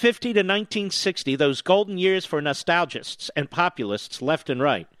 1950 to 1960, those golden years for nostalgists and populists left and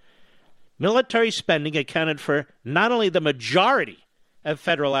right, military spending accounted for not only the majority of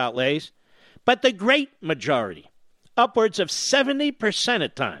federal outlays, but the great majority, upwards of 70%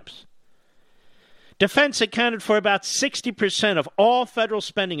 at times. Defense accounted for about 60% of all federal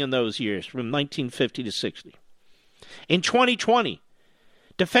spending in those years, from 1950 to 60. In 2020,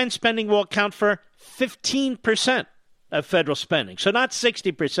 defense spending will account for 15% of federal spending. So not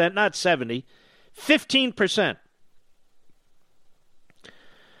 60%, not 70%, 15%.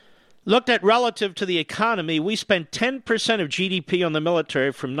 Looked at relative to the economy, we spent 10% of GDP on the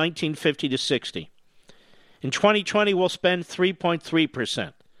military from 1950 to 60. In 2020, we'll spend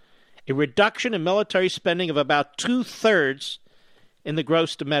 3.3%, a reduction in military spending of about 2/3 in the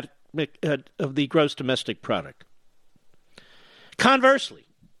gross domestic product. Conversely,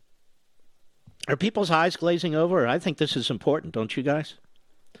 are people's eyes glazing over? I think this is important, don't you guys?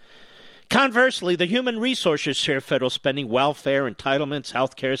 Conversely, the human resources share of federal spending, welfare, entitlements,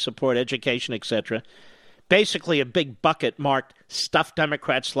 health care support, education, etc., basically a big bucket marked stuff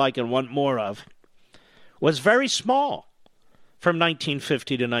Democrats like and want more of, was very small from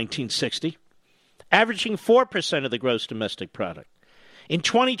 1950 to 1960, averaging 4% of the gross domestic product. In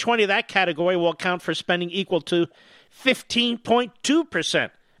 2020, that category will account for spending equal to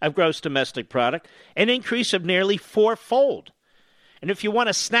 15.2% of gross domestic product, an increase of nearly fourfold. And if you want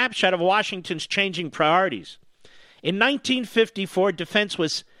a snapshot of Washington's changing priorities, in 1954, defense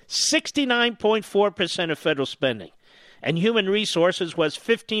was 69.4% of federal spending, and human resources was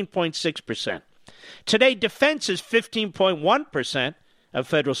 15.6%. Today, defense is 15.1% of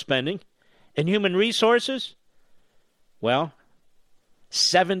federal spending, and human resources, well,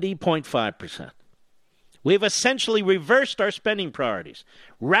 70.5%. We've essentially reversed our spending priorities,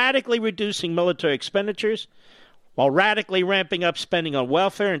 radically reducing military expenditures while radically ramping up spending on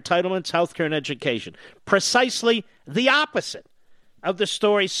welfare, entitlements, health care, and education. Precisely the opposite of the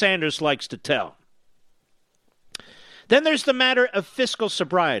story Sanders likes to tell. Then there's the matter of fiscal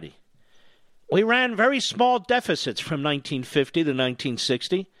sobriety. We ran very small deficits from 1950 to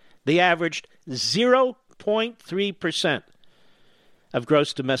 1960. They averaged 0.3% of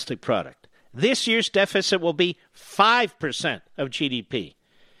gross domestic product. This year's deficit will be 5% of GDP,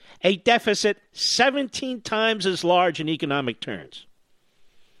 a deficit 17 times as large in economic terms.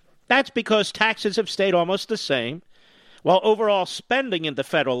 That's because taxes have stayed almost the same, while overall spending at the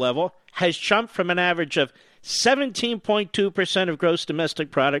federal level has jumped from an average of 17.2% of gross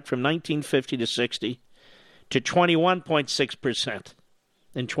domestic product from 1950 to 60 to 21.6%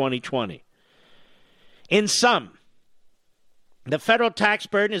 in 2020. In sum, the federal tax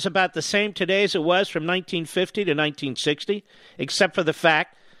burden is about the same today as it was from 1950 to 1960, except for the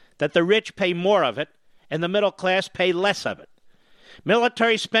fact that the rich pay more of it and the middle class pay less of it.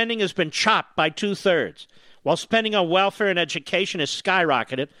 Military spending has been chopped by 2/3, while spending on welfare and education has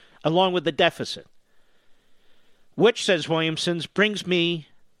skyrocketed along with the deficit. Which, says Williamson, brings me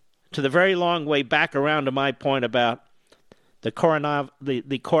to the very long way back around to my point about the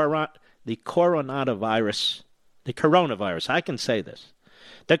coronavirus. I can say this.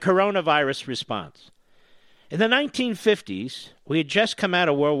 The coronavirus response. In the 1950s, we had just come out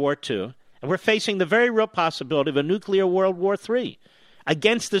of World War II, and we're facing the very real possibility of a nuclear World War III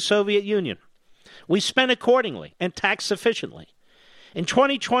against the Soviet Union. We spent accordingly and taxed sufficiently. In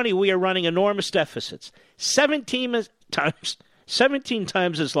 2020, we are running enormous deficits, 17 times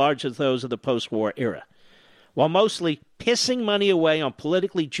as large as those of the post-war era, while mostly pissing money away on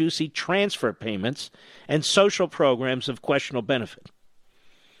politically juicy transfer payments and social programs of questionable benefit.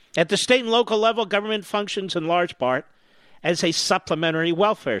 At the state and local level, government functions in large part as a supplementary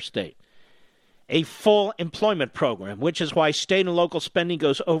welfare state, a full employment program, which is why state and local spending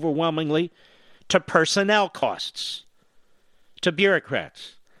goes overwhelmingly to personnel costs, to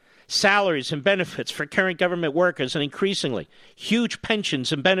bureaucrats, salaries and benefits for current government workers, and increasingly huge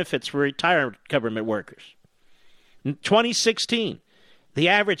pensions and benefits for retired government workers. In 2016, the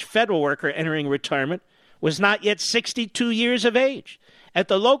average federal worker entering retirement was not yet 62 years of age. At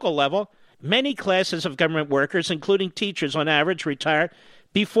the local level, many classes of government workers, including teachers on average, retire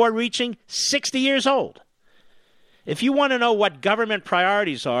before reaching 60 years old. If you want to know what government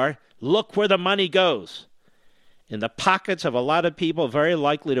priorities are, look where the money goes. In the pockets of a lot of people very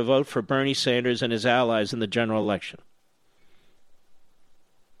likely to vote for Bernie Sanders and his allies in the general election.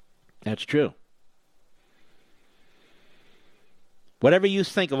 That's true. Whatever you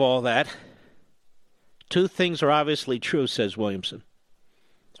think of all that, two things are obviously true, says Williamson.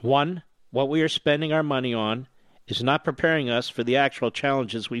 One, what we are spending our money on is not preparing us for the actual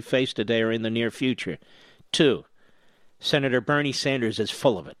challenges we face today or in the near future. Two, Senator Bernie Sanders is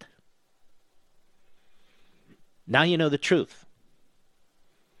full of it. Now you know the truth.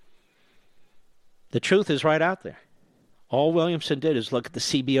 The truth is right out there. All Williamson did is look at the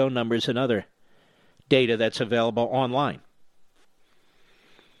CBO numbers and other data that's available online.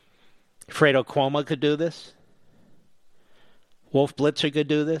 Fredo Cuomo could do this. Wolf Blitzer could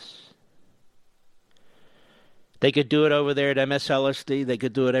do this. They could do it over there at MSLSD. They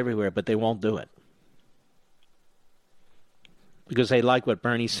could do it everywhere, but they won't do it. Because they like what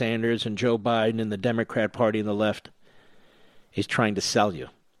Bernie Sanders and Joe Biden and the Democrat Party and the left is trying to sell you.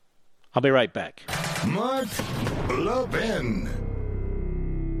 I'll be right back. Mark Levin.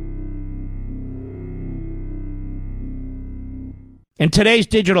 In today's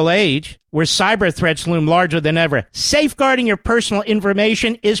digital age, where cyber threats loom larger than ever, safeguarding your personal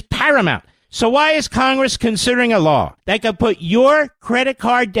information is paramount. So why is Congress considering a law that could put your credit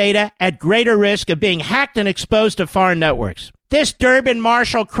card data at greater risk of being hacked and exposed to foreign networks? This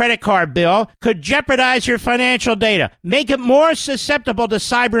Durbin-Marshall credit card bill could jeopardize your financial data, make it more susceptible to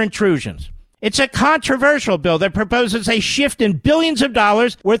cyber intrusions. It's a controversial bill that proposes a shift in billions of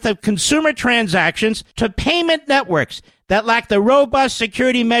dollars worth of consumer transactions to payment networks that lack the robust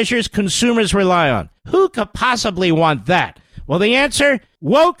security measures consumers rely on. Who could possibly want that? Well, the answer?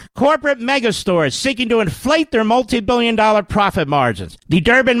 Woke corporate megastores seeking to inflate their multi-billion-dollar profit margins. The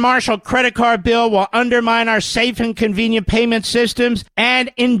Durbin-Marshall credit card bill will undermine our safe and convenient payment systems and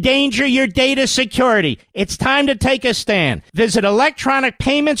endanger your data security. It's time to take a stand. Visit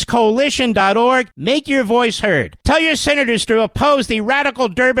electronicpaymentscoalition.org. Make your voice heard. Tell your senators to oppose the radical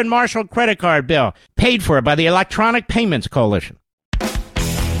Durbin-Marshall credit card bill, paid for by the Electronic Payments Coalition.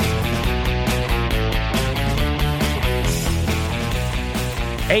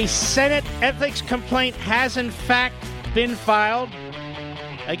 A Senate ethics complaint has, in fact, been filed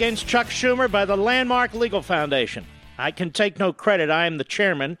against Chuck Schumer by the Landmark Legal Foundation. I can take no credit. I am the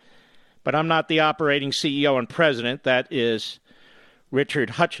chairman, but I'm not the operating CEO and president. That is Pete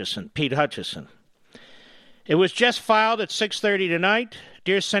Hutchison. It was just filed at 6:30 tonight.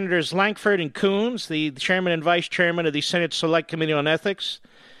 Dear Senators Lankford and Coons, the chairman and vice chairman of the Senate Select Committee on Ethics,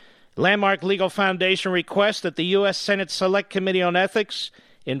 Landmark Legal Foundation requests that the U.S. Senate Select Committee on Ethics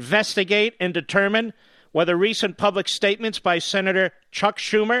investigate and determine whether recent public statements by Senator Chuck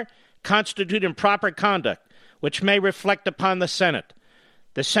Schumer constitute improper conduct, which may reflect upon the Senate.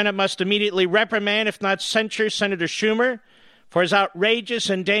 The Senate must immediately reprimand, if not censure, Senator Schumer for his outrageous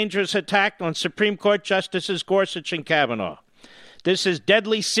and dangerous attack on Supreme Court Justices Gorsuch and Kavanaugh. This is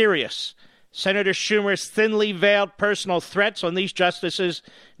deadly serious. Senator Schumer's thinly veiled personal threats on these justices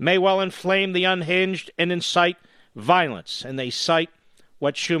may well inflame the unhinged and incite violence. And they cite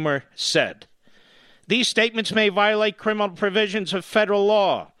what Schumer said. These statements may violate criminal provisions of federal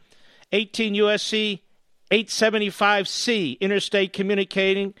law. 18 U.S.C. 875C, interstate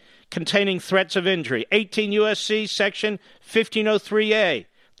communicating containing threats of injury. 18 U.S.C. Section 1503A,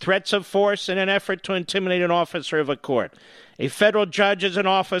 threats of force in an effort to intimidate an officer of a court. A federal judge is an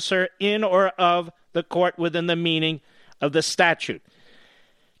officer in or of the court within the meaning of the statute.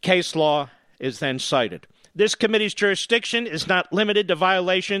 Case law is then cited. This committee's jurisdiction is not limited to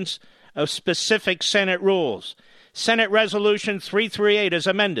violations of specific Senate rules. Senate Resolution 338, as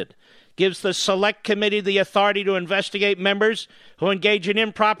amended, gives the Select Committee the authority to investigate members who engage in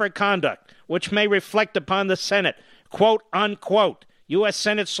improper conduct, which may reflect upon the Senate, quote, unquote, U.S.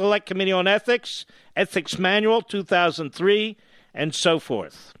 Senate Select Committee on Ethics, Ethics Manual, 2003, and so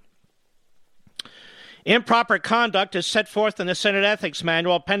forth. Improper conduct is set forth in the Senate Ethics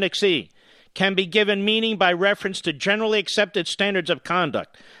Manual, Appendix E, can be given meaning by reference to generally accepted standards of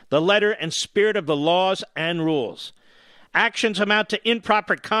conduct, the letter and spirit of the laws and rules. Actions amount to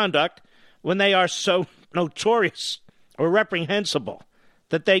improper conduct when they are so notorious or reprehensible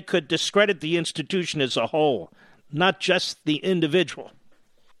that they could discredit the institution as a whole, not just the individual.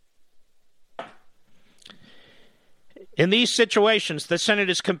 In these situations, the Senate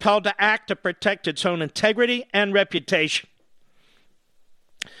is compelled to act to protect its own integrity and reputation.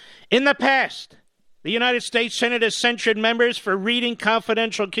 In the past, the United States Senate has censured members for reading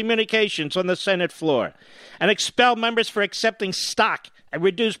confidential communications on the Senate floor and expelled members for accepting stock at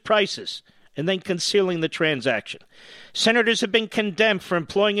reduced prices and then concealing the transaction. Senators have been condemned for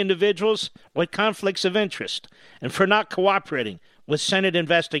employing individuals with conflicts of interest and for not cooperating with Senate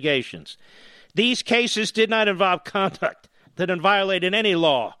investigations. These cases did not involve conduct that violated any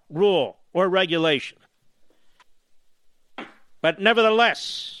law, rule, or regulation. But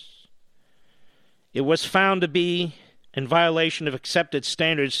nevertheless, it was found to be in violation of accepted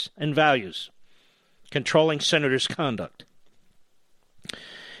standards and values, controlling senators' conduct.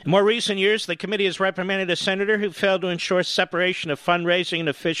 In more recent years, the committee has reprimanded a senator who failed to ensure separation of fundraising and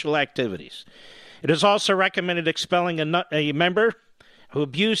official activities. It has also recommended expelling a member who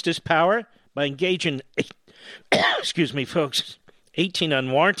abused his power by engaging, 18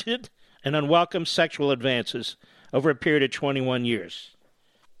 unwarranted and unwelcome sexual advances over a period of 21 years.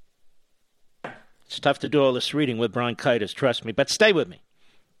 It's tough to do all this reading with bronchitis, trust me, but stay with me.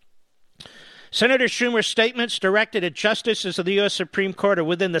 Senator Schumer's statements directed at justices of the U.S. Supreme Court are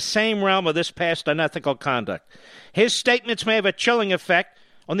within the same realm of this past unethical conduct. His statements may have a chilling effect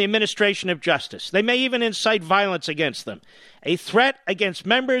on the administration of justice. They may even incite violence against them. A threat against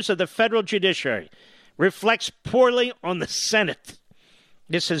members of the federal judiciary reflects poorly on the Senate.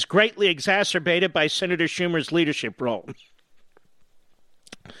 This is greatly exacerbated by Senator Schumer's leadership role.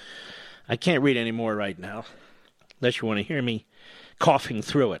 I can't read any more right now, unless you want to hear me coughing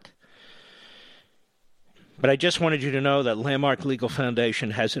through it. But I just wanted you to know that Landmark Legal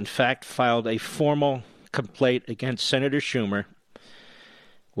Foundation has in fact filed a formal complaint against Senator Schumer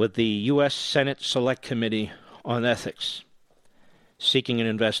with the U.S. Senate Select Committee on Ethics, seeking an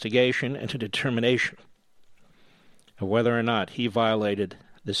investigation and a determination of whether or not he violated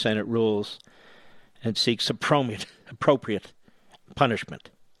the Senate rules and seeks appropriate punishment.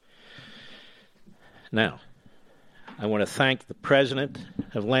 Now, I want to thank the president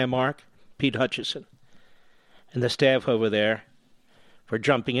of Landmark, Pete Hutchison, and the staff over there for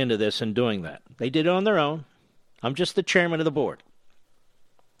jumping into this and doing that. They did it on their own. I'm just the chairman of the board.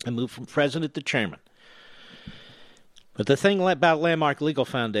 I moved from president to chairman. But the thing about Landmark Legal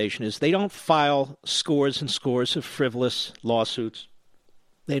Foundation is they don't file scores and scores of frivolous lawsuits.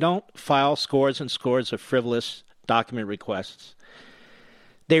 They don't file scores and scores of frivolous document requests.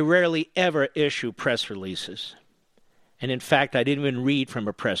 They rarely ever issue press releases. And in fact, I didn't even read from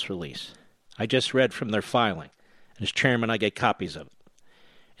a press release. I just read from their filing. And as chairman, I get copies of it.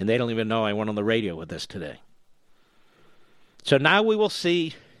 And they don't even know I went on the radio with this today. So now we will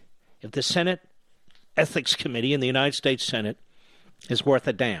see if the Senate Ethics Committee in the United States Senate is worth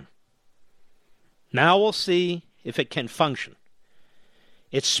a damn. Now we'll see if it can function.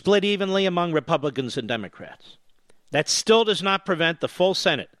 It's split evenly among Republicans and Democrats. That still does not prevent the full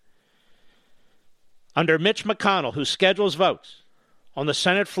Senate, under Mitch McConnell, who schedules votes on the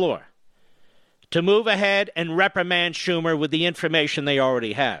Senate floor, to move ahead and reprimand Schumer with the information they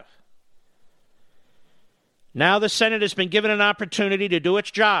already have. Now the Senate has been given an opportunity to do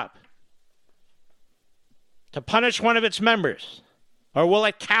its job, to punish one of its members, or will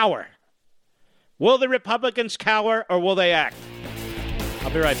it cower? Will the Republicans cower, or will they act? I'll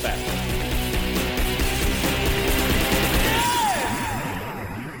be right back.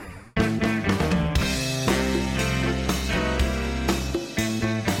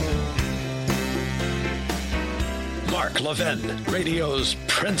 Mark Levin, radio's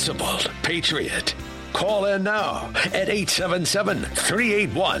principal patriot. Call in now at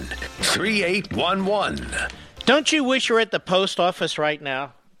 877-381-3811. Don't you wish you were at the post office right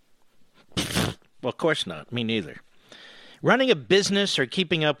now? Well, of course not. Me neither. Running a business or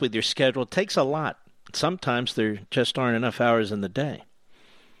keeping up with your schedule takes a lot. Sometimes there just aren't enough hours in the day.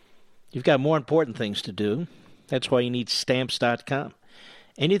 You've got more important things to do. That's why you need Stamps.com.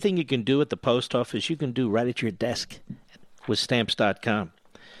 Anything you can do at the post office, you can do right at your desk with Stamps.com.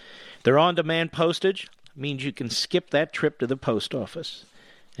 Their on-demand postage means you can skip that trip to the post office.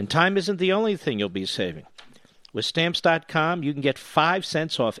 And time isn't the only thing you'll be saving. With Stamps.com, you can get 5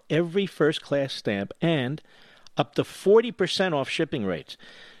 cents off every first-class stamp and up to 40% off shipping rates.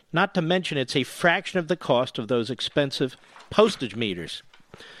 Not to mention it's a fraction of the cost of those expensive postage meters.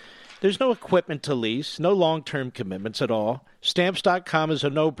 There's no equipment to lease, no long-term commitments at all. Stamps.com is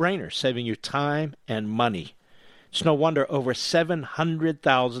a no-brainer, saving you time and money. It's no wonder over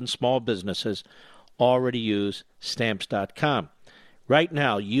 700,000 small businesses already use Stamps.com. Right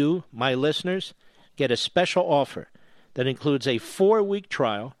now, you, my listeners, get a special offer that includes a 4-week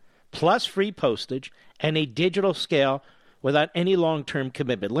trial plus free postage and a digital scale without any long-term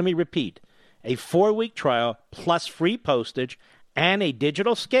commitment. Let me repeat. A 4-week trial plus free postage and a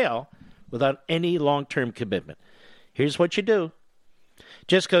digital scale without any long-term commitment. Here's what you do.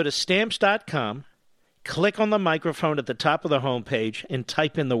 Just go to Stamps.com, click on the microphone at the top of the homepage, and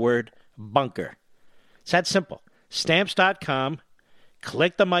type in the word bunker. It's that simple. Stamps.com,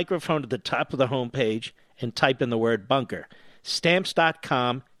 click the microphone at the top of the homepage, and type in the word bunker.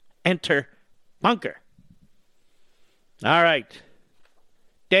 Stamps.com, enter bunker. All right.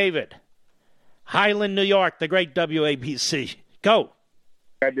 David, Highland, New York, the great WABC. Go.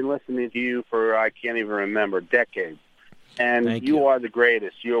 I've been listening to you for, I can't even remember, decades. And you are the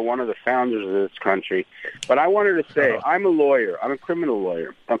greatest. You are one of the founders of this country. But I wanted to say, I'm a lawyer. I'm a criminal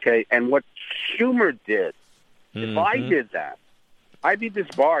lawyer, okay? And what Schumer did, if I did that, I'd be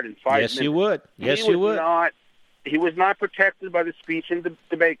disbarred in 5 minutes. Yes, you would. Yes, you would. He was not protected by the speech and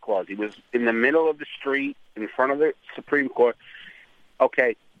debate clause. He was in the middle of the street in front of the Supreme Court.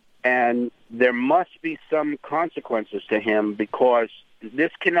 Okay, and there must be some consequences to him because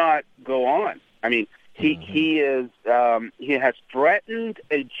this cannot go on. I mean, he has threatened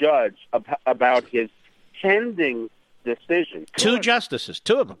a judge about his pending decision. Two justices,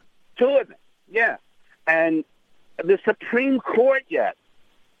 two of them, yeah, and the Supreme Court yet,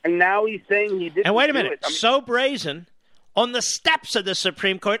 and now he's saying he didn't. And wait a minute, so brazen on the steps of the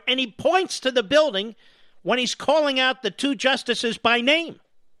Supreme Court, and he points to the building when he's calling out the two justices by name.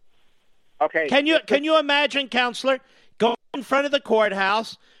 Okay, can you imagine, Counselor, going in front of the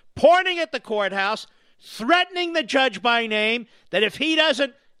courthouse, pointing at the courthouse, threatening the judge by name that if he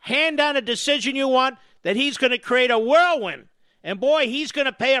doesn't hand down a decision you want, that he's going to create a whirlwind, and boy, he's going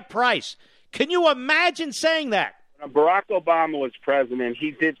to pay a price. Can you imagine saying that? When Barack Obama was president,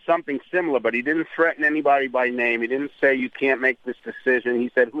 he did something similar, but he didn't threaten anybody by name. He didn't say you can't make this decision.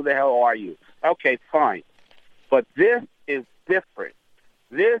 He said, who the hell are you? Okay, fine. But this is different.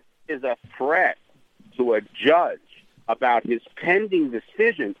 This is a threat to a judge about his pending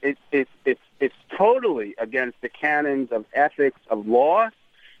decision. It's totally against the canons of ethics of law,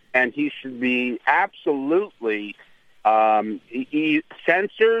 and he should be absolutely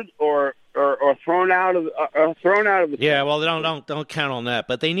censored or thrown out of the. Yeah, well, don't count on that.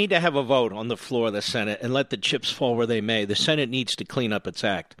 But they need to have a vote on the floor of the Senate and let the chips fall where they may. The Senate needs to clean up its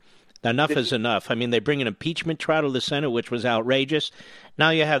act. Enough is enough. I mean, they bring an impeachment trial to the Senate, which was outrageous.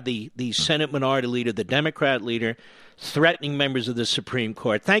 Now you have the Senate minority leader, the Democrat leader, threatening members of the Supreme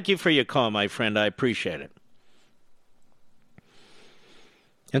Court. Thank you for your call, my friend. I appreciate it.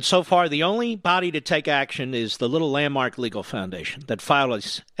 And so far, the only body to take action is the Little Landmark Legal Foundation that filed an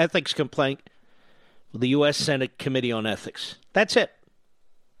ethics complaint with the U.S. Senate Committee on Ethics. That's it.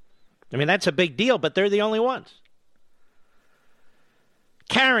 I mean, that's a big deal, but they're the only ones.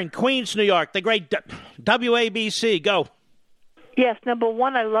 Karen, Queens, New York, the great WABC. Go. Yes, number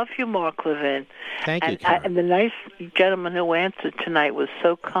one, I love you, Mark Levin. Thank you, Karen. And the nice gentleman who answered tonight was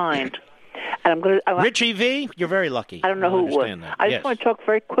so kind. And I'm going to Richie V, you're very lucky. I don't know who it was. I just want to talk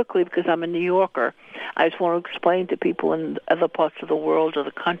very quickly because I'm a New Yorker. I just want to explain to people in other parts of the world or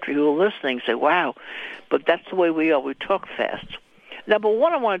the country who are listening, say, wow, but that's the way we are. We talk fast. Number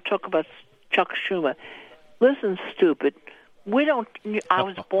one, I want to talk about Chuck Schumer. Listen, stupid. I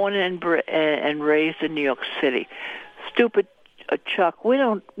was born and raised in New York City. Stupid Chuck, we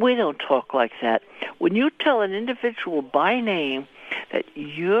don't talk like that. When you tell an individual by name that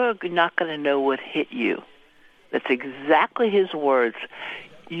you're not going to know what hit you, that's exactly his words.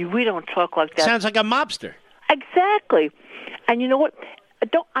 We don't talk like that. Sounds like a mobster. Exactly. And you know what?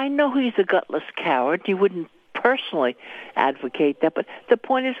 I know he's a gutless coward. He wouldn't personally advocate that, but the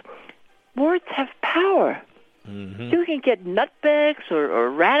point is, words have power. Mm-hmm. You can get nutbags or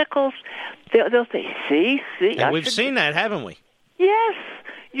radicals. They'll say, see. And we've seen that, haven't we? Yes.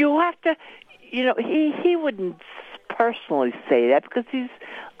 You have to, he wouldn't personally say that because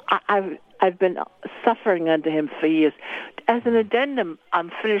I've been suffering under him for years. As an addendum,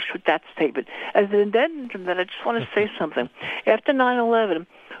 I'm finished with that statement. As an addendum to that, I just want to say something. After 9/11,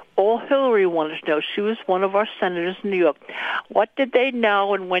 all Hillary wanted to know, she was one of our senators in New York. What did they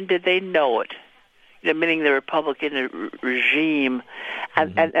know and when did they know it? Meaning the Republican regime,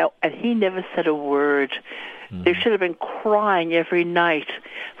 and he never said a word. They should have been crying every night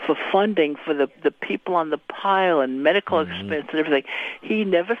for funding for the people on the pile and medical expense and everything. He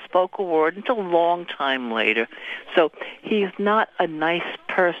never spoke a word until a long time later. So he's not a nice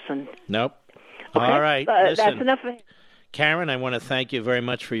person. Nope. Okay? All right. That's enough of him. Karen, I want to thank you very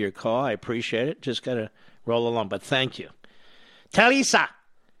much for your call. I appreciate it. Just got to roll along, but thank you. Talisa,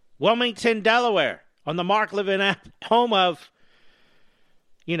 Wilmington, Delaware, on the Mark Levin app, home of,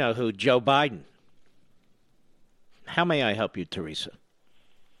 you know who, Joe Biden. How may I help you, Teresa?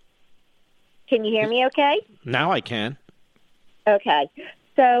 Can you hear me okay? Now I can. Okay.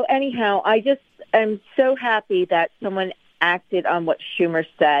 So anyhow, I just am so happy that someone acted on what Schumer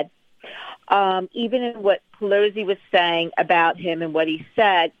said. Even in what Pelosi was saying about him and what he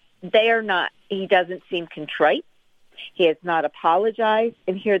said, he doesn't seem contrite. He has not apologized.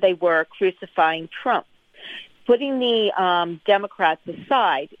 And here they were crucifying Trump. Putting the Democrats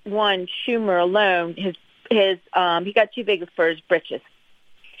aside, one, Schumer alone, he got too big for his britches.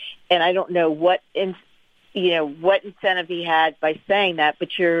 And I don't know what incentive he had by saying that, but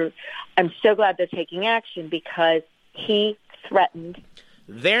I'm so glad they're taking action because he threatened.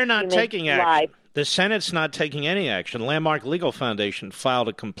 They're not taking action. The Senate's not taking any action. Landmark Legal Foundation filed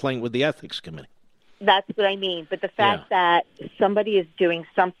a complaint with the Ethics Committee. That's what I mean. But the fact that somebody is doing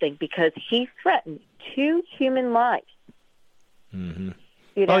something because he threatened 2 human lives. Mm-hmm.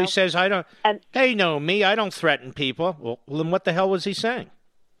 He says, they know me. I don't threaten people. Well, then what the hell was he saying?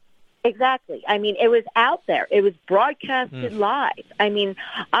 Exactly. I mean, it was out there. It was broadcasted live. I mean,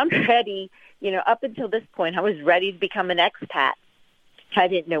 I'm ready. Up until this point, I was ready to become an expat. I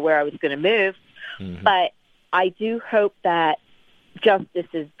didn't know where I was going to move. Mm-hmm. But I do hope that justice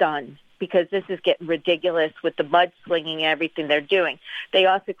is done because this is getting ridiculous with the mudslinging and everything they're doing. They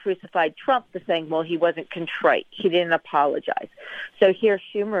also crucified Trump for saying, well, he wasn't contrite. He didn't apologize. So here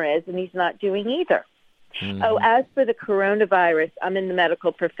Schumer is, and he's not doing either. Mm-hmm. Oh, as for the coronavirus, I'm in the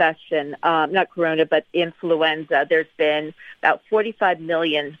medical profession, not corona, but influenza. There's been about 45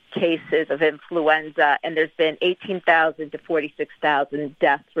 million cases of influenza, and there's been 18,000 to 46,000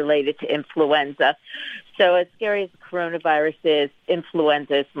 deaths related to influenza. So as scary as coronavirus is,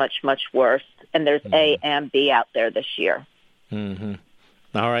 influenza is much, much worse, and there's A and B out there this year. Mm-hmm.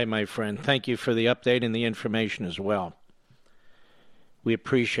 All right, my friend. Thank you for the update and the information as well. We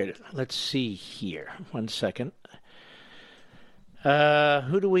appreciate it. Let's see here. 1 second.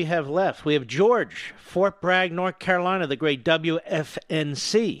 Who do we have left? We have George, Fort Bragg, North Carolina, the great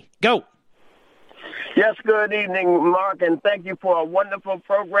WFNC. Go. Yes, good evening, Mark, and thank you for a wonderful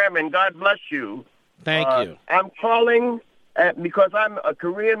program, and God bless you. Thank you. I'm calling because I'm a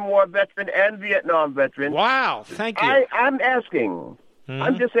Korean War veteran and Vietnam veteran. Wow, thank you. I'm asking,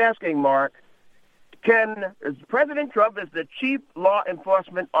 I'm just asking, Mark, President Trump is the chief law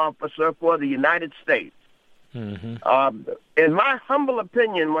enforcement officer for the United States. Mm-hmm. In my humble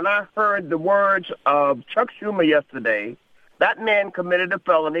opinion, when I heard the words of Chuck Schumer yesterday, that man committed a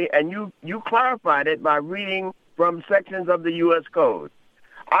felony, and you clarified it by reading from sections of the U.S. Code.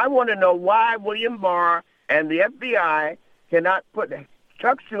 I want to know why William Barr and the FBI cannot put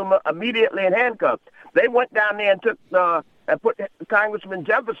Chuck Schumer immediately in handcuffs. They went down there and took and put Congressman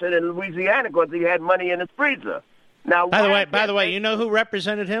Jefferson in Louisiana because he had money in his freezer. Now, by the way, you know who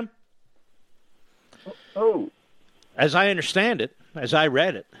represented him? Who? As I understand it, as I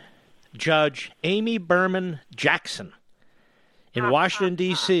read it, Judge Amy Berman Jackson in Washington,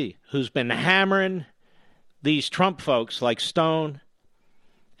 D.C., who's been hammering these Trump folks like Stone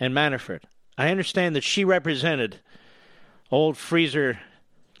and Manafort. I understand that she represented old freezer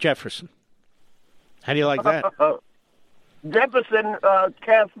Jefferson. How do you like that? Jefferson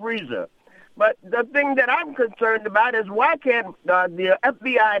cast freezer. But the thing that I'm concerned about is why can't the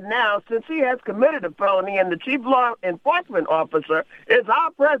FBI now, since he has committed a felony and the chief law enforcement officer is our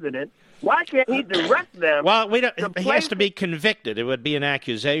president, why can't he direct them? Well, he has to be convicted. It would be an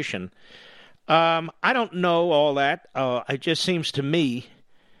accusation. I don't know all that. It just seems to me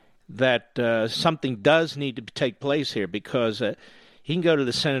that something does need to take place here because he can go to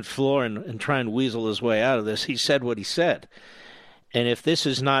the Senate floor and try and weasel his way out of this. He said what he said. And if this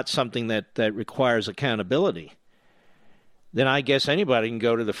is not something that requires accountability, then I guess anybody can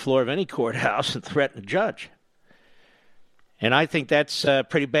go to the floor of any courthouse and threaten a judge. And I think that's a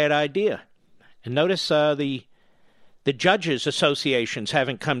pretty bad idea. And notice the judges' associations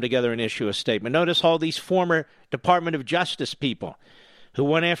haven't come together and issue a statement. Notice all these former Department of Justice people who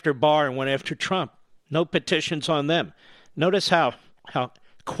went after Barr and went after Trump. No petitions on them. Notice how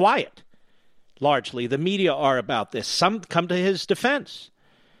quiet, largely, the media are about this. Some come to his defense.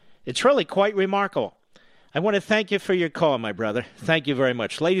 It's really quite remarkable. I want to thank you for your call, my brother. Thank you very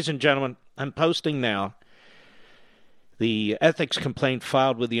much. Ladies and gentlemen, I'm posting now the ethics complaint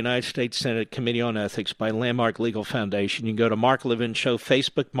filed with the United States Senate Committee on Ethics by Landmark Legal Foundation. You can go to Mark Levin Show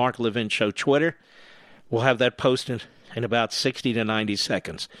Facebook, Mark Levin Show Twitter. We'll have that posted in about 60 to 90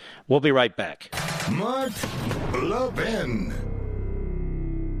 seconds. We'll be right back. Mark Levin.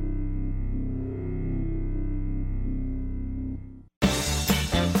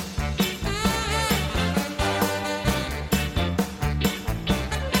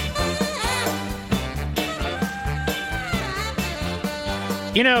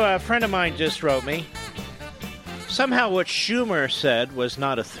 You know, a friend of mine just wrote me. Somehow what Schumer said was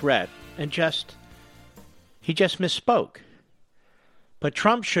not a threat, and he just misspoke. But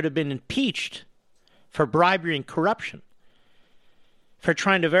Trump should have been impeached for bribery and corruption, for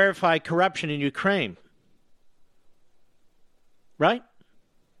trying to verify corruption in Ukraine. Right?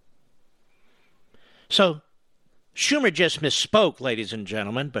 So, Schumer just misspoke, ladies and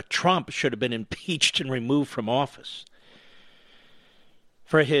gentlemen, but Trump should have been impeached and removed from office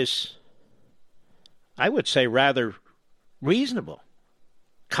for his, I would say, rather reasonable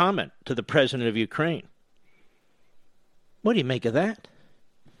comment to the president of Ukraine. What do you make of that?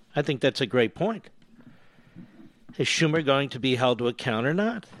 I think that's a great point. Is Schumer going to be held to account or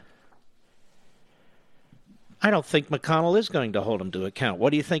not? I don't think McConnell is going to hold him to account.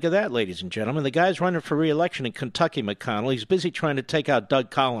 What do you think of that, ladies and gentlemen? The guy's running for re-election in Kentucky, McConnell. He's busy trying to take out Doug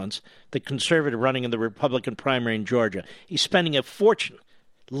Collins, the conservative running in the Republican primary in Georgia. He's spending a fortune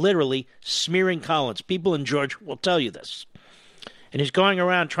literally smearing Collins. People in Georgia will tell you this. And he's going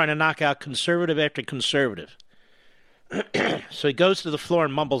around trying to knock out conservative after conservative. So he goes to the floor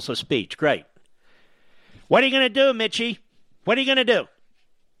and mumbles a speech. Great. What are you going to do, Mitchie? What are you going to do?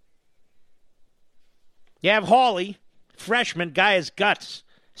 You have Hawley, freshman, guy has guts,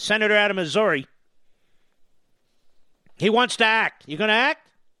 senator out of Missouri. He wants to act. You going to act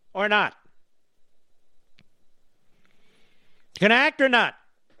or not? You going to act or not?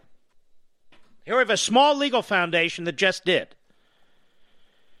 Here we have a small legal foundation that just did.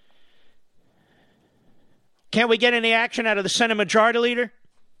 Can't we get any action out of the Senate Majority Leader?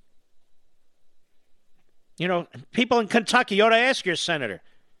 You know, people in Kentucky, you ought to ask your senator,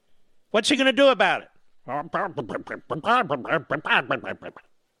 what's he going to do about it? You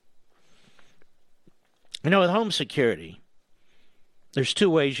know, with home security, there's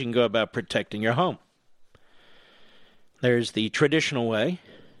two ways you can go about protecting your home. There's the traditional way,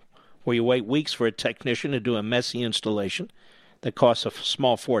 where you wait weeks for a technician to do a messy installation that costs a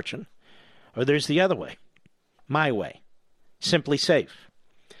small fortune. Or there's the other way, my way, Simply Safe.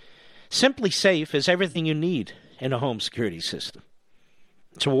 Simply Safe is everything you need in a home security system.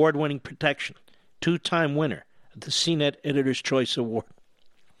 It's award-winning protection. 2-time winner of the CNET Editor's Choice Award.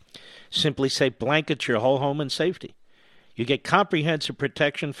 Simply Safe blankets your whole home in safety. You get comprehensive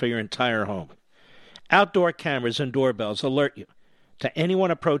protection for your entire home. Outdoor cameras and doorbells alert you to anyone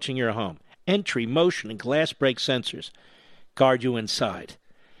approaching your home. Entry, motion, and glass break sensors guard you inside.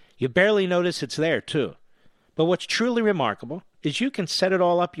 You barely notice it's there, too. But what's truly remarkable is you can set it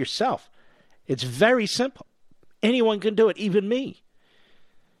all up yourself. It's very simple. Anyone can do it, even me.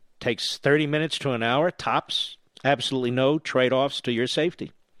 Takes 30 minutes to an hour, tops. Absolutely no trade-offs to your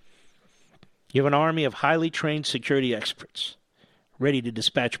safety. You have an army of highly trained security experts ready to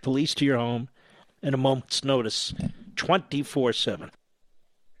dispatch police to your home at a moment's notice, 24/7.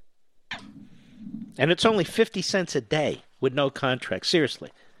 And it's only 50 cents a day with no contract.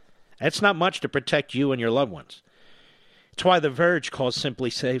 Seriously. That's not much to protect you and your loved ones. It's why The Verge calls Simply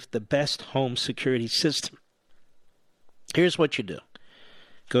Safe the best home security system. Here's what you do.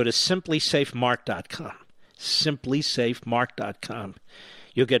 Go to simplysafemark.com. Simplysafemark.com.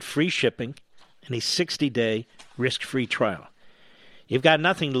 You'll get free shipping and a 60-day risk-free trial. You've got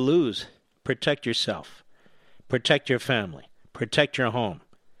nothing to lose. Protect yourself. Protect your family. Protect your home.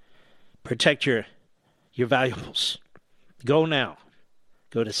 Protect your valuables. Go now.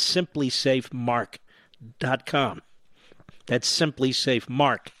 Go to simplysafemark.com. That's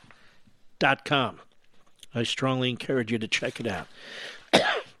simplysafemark.com. I strongly encourage you to check it out.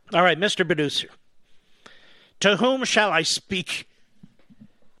 All right, Mr. Producer. To whom shall I speak?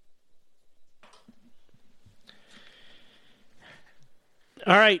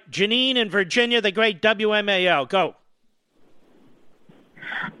 All right, Janine in Virginia, the great WMAL. Go.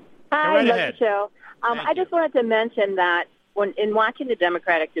 Hi, right love ahead. the show. I just wanted to mention that in watching the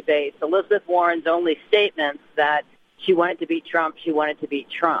Democratic debates, Elizabeth Warren's only statements that she wanted to beat Trump,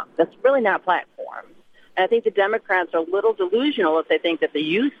 That's really not a platform. And I think the Democrats are a little delusional if they think that the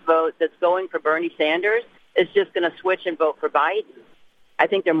youth vote that's going for Bernie Sanders is just going to switch and vote for Biden. I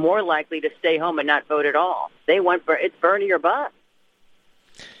think they're more likely to stay home and not vote at all. It's Bernie or bust.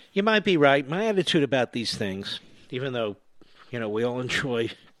 You might be right. My attitude about these things, even though, we all enjoy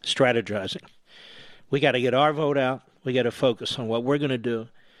strategizing, we got to get our vote out. We got to focus on what we're going to do.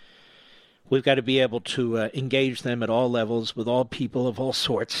 We've got to be able to engage them at all levels with all people of all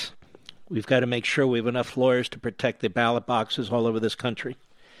sorts. We've got to make sure we have enough lawyers to protect the ballot boxes all over this country.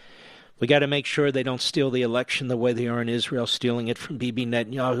 We got to make sure they don't steal the election the way they are in Israel, stealing it from Bibi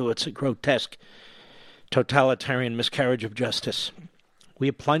Netanyahu. It's a grotesque, totalitarian miscarriage of justice. We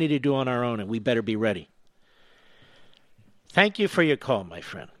have plenty to do on our own, and we better be ready. Thank you for your call, my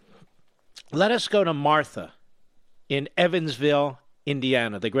friend. Let us go to Martha in Evansville,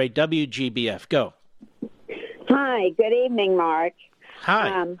 Indiana, the great WGBF. Go. Hi, good evening, Mark.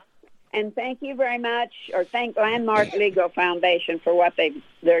 Hi. And thank you very much, or thank Landmark Legal Foundation for what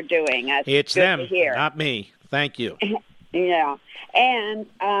they're doing. That's It's good them, to hear. not me. Thank you. Yeah. And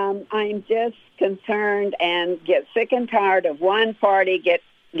I'm just concerned and get sick and tired of one party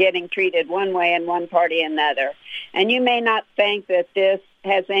getting treated one way and one party another. And you may not think that this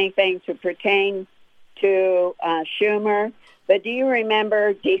has anything to pertain to Schumer, but do you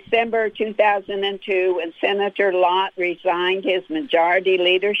remember December 2002 when Senator Lott resigned his majority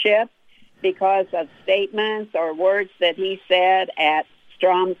leadership because of statements or words that he said at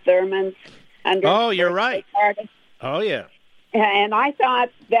Strom Thurmond's Oh, you're right. party? Oh, yeah. And I thought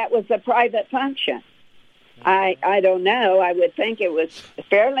that was a private function. I don't know. I would think it was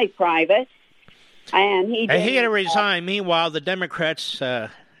fairly private. And he had to resign. Meanwhile, the Democrats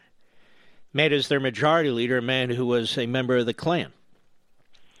made as their majority leader a man who was a member of the Klan.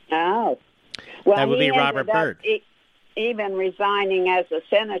 Oh. Well, that would be Robert Byrd. Even resigning as a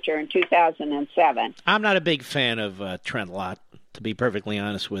senator in 2007. I'm not a big fan of Trent Lott, to be perfectly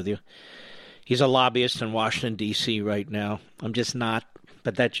honest with you. He's a lobbyist in Washington, D.C. right now. I'm just not,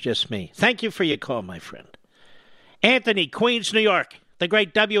 but that's just me. Thank you for your call, my friend. Anthony, Queens, New York, the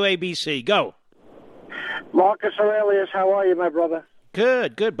great WABC. Go. Marcus Aurelius, how are you, my brother?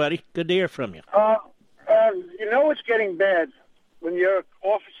 Good, buddy. Good to hear from you. It's getting bad when you're an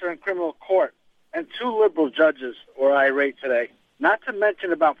officer in criminal court and two liberal judges were irate today, not to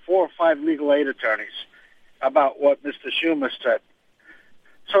mention about 4 or 5 legal aid attorneys about what Mr. Schumer said.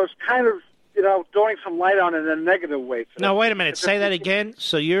 So it's kind of, throwing some light on it in a negative way. No, wait a minute. Say that again.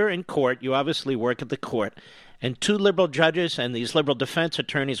 So you're in court. You obviously work at the court. And 2 liberal judges and these liberal defense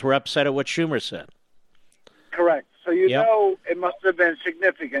attorneys were upset at what Schumer said. Correct. So know it must have been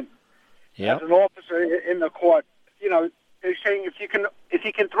significant as an officer in the court. They're saying if you can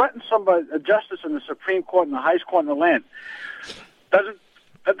threaten somebody, a justice in the Supreme Court and the highest court in the land, that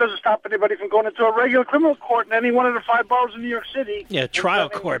doesn't stop anybody from going into a regular criminal court in any one of the 5 boroughs in New York City. Yeah, trial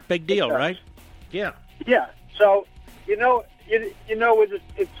court, big deal, right? Yeah. Yeah. So it's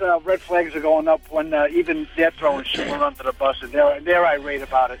red flags are going up when even they're throwing Schumer under the bus and they're irate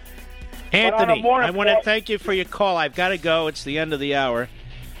about it. Anthony, I want to thank you for your call. I've got to go. It's the end of the hour.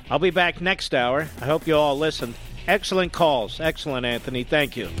 I'll be back next hour. I hope you all listened. Excellent calls. Excellent, Anthony.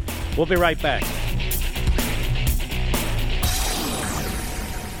 Thank you. We'll be right back.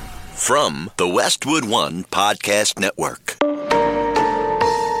 From the Westwood One Podcast Network.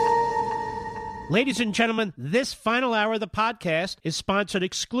 Ladies and gentlemen, this final hour of the podcast is sponsored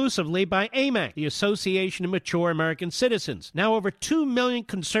exclusively by AMAC, the Association of Mature American Citizens. Now over 2 million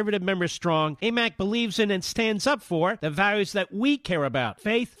conservative members strong, AMAC believes in and stands up for the values that we care about: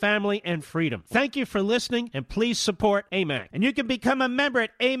 faith, family, and freedom. Thank you for listening, and please support AMAC. And you can become a member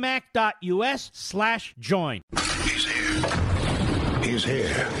at amac.us/join. He's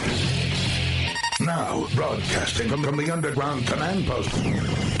here. Now, broadcasting from the underground command post,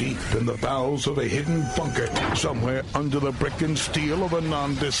 deep in the bowels of a hidden bunker, somewhere under the brick and steel of a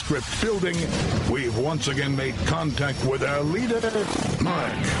nondescript building, we've once again made contact with our leader,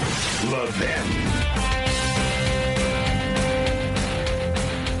 Mark Levin.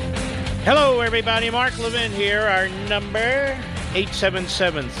 Hello, everybody. Mark Levin here. Our number,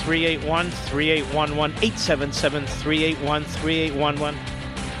 877-381-3811, 877-381-3811.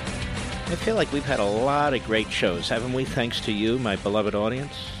 I feel like we've had a lot of great shows, haven't we? Thanks to you, my beloved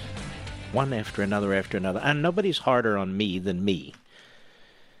audience. One after another after another. And nobody's harder on me than me.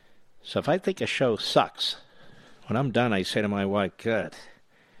 So if I think a show sucks, when I'm done, I say to my wife, God,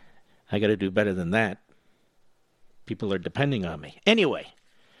 I got to do better than that. People are depending on me. Anyway,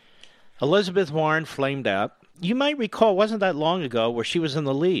 Elizabeth Warren flamed out. You might recall, wasn't that long ago, where she was in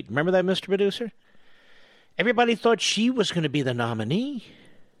the lead. Remember that, Mr. Producer? Everybody thought she was going to be the nominee.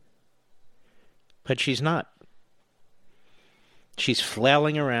 But she's not. She's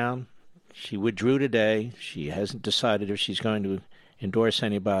flailing around. She withdrew today. She hasn't decided if she's going to endorse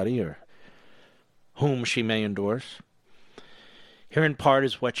anybody or whom she may endorse. Here in part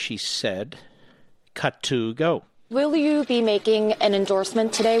is what she said. Cut to go. Will you be making an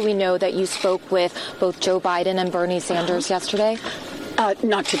endorsement today? We know that you spoke with both Joe Biden and Bernie Sanders yesterday.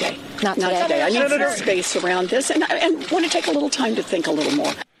 Not today. Not today. I need some space around this and want to take a little time to think a little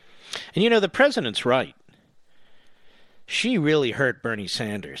more. And the president's right. She really hurt Bernie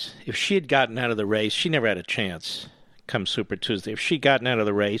Sanders. If she had gotten out of the race, she never had a chance come Super Tuesday. If she'd gotten out of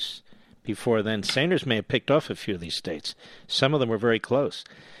the race before then, Sanders may have picked off a few of these states. Some of them were very close.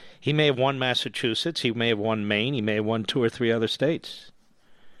 He may have won Massachusetts. He may have won Maine. He may have won 2 or 3 other states.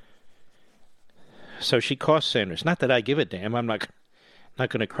 So she cost Sanders. Not that I give a damn. I'm not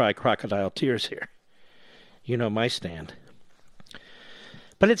going to cry crocodile tears here. You know my stand.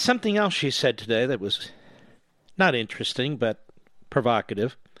 But it's something else she said today that was not interesting, but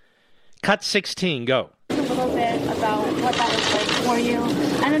provocative. Cut 16, go. A little bit about what that was like for you.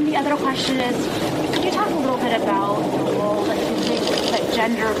 And then the other question is, could you talk a little bit about the role that you think that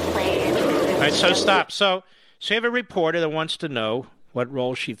gender played? All right, so stop. So you have a reporter that wants to know what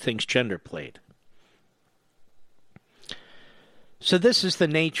role she thinks gender played. So this is the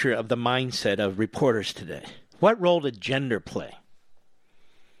nature of the mindset of reporters today. What role did gender play?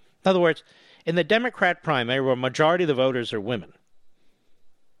 In other words, in the Democrat primary, where a majority of the voters are women,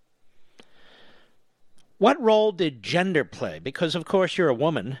 what role did gender play? Because, of course, you're a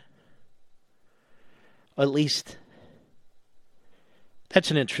woman. At least, that's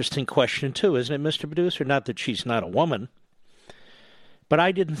an interesting question, too, isn't it, Mr. Producer? Not that she's not a woman, but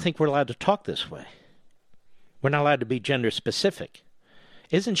I didn't think we're allowed to talk this way. We're not allowed to be gender specific.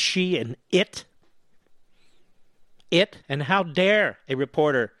 Isn't she an it? It? And how dare a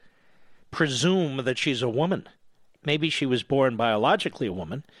reporter presume that she's a woman? Maybe she was born biologically a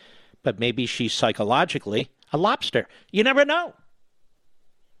woman, but maybe she's psychologically a lobster. You never know.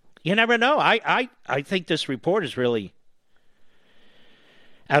 You never know. I think this report is really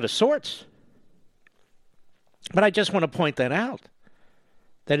out of sorts. But I just want to point that out,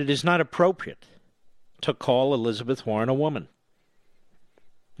 that it is not appropriate to call Elizabeth Warren a woman.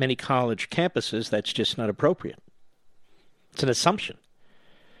 Many college campuses, that's just not appropriate. It's an assumption.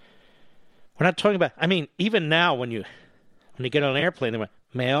 We're not talking about, even now when you get on an airplane, they went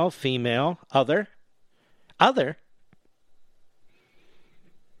male, female, other.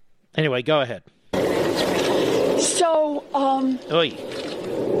 Anyway, go ahead. So,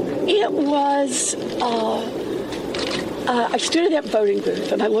 it was, I stood at that voting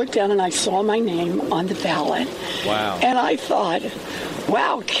booth and I looked down and I saw my name on the ballot. Wow. And I thought,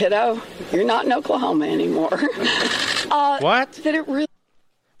 wow, kiddo, you're not in Oklahoma anymore. What? That it really...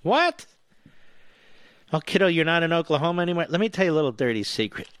 What? Oh, kiddo, you're not in Oklahoma anymore? Let me tell you a little dirty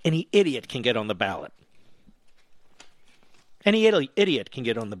secret. Any idiot can get on the ballot. Any idiot can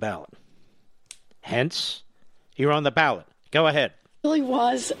get on the ballot. Hence, you're on the ballot. Go ahead. It really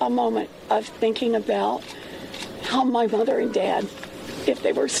was a moment of thinking about how my mother and dad, if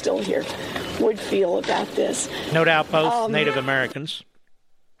they were still here, would feel about this. No doubt both Native Americans.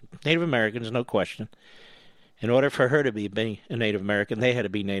 Native Americans, no question. In order for her to be a Native American, they had to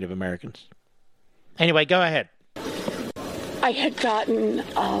be Native Americans. Anyway, go ahead. I had gotten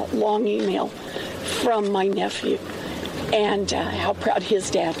a long email from my nephew and how proud his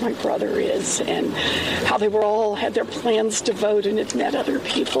dad, my brother, is, and how they were all had their plans to vote and had met other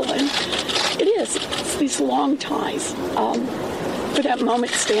people. And it's these long ties. For that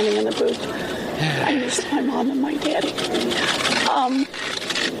moment standing in the booth, I missed my mom and my daddy.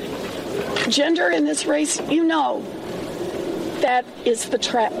 Gender in this race, that is the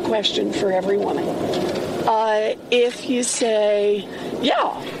trap question for every woman. If you say,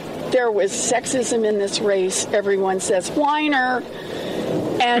 yeah, there was sexism in this race, everyone says, whiner.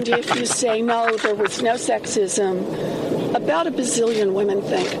 And if you say, no, there was no sexism, about a bazillion women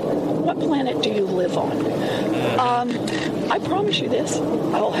think, what planet do you live on? I promise you this,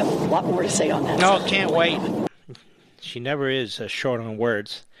 I'll have a lot more to say on that. No, can't wait. She never is short on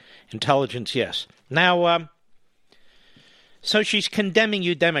words. Intelligence, yes. Now, so she's condemning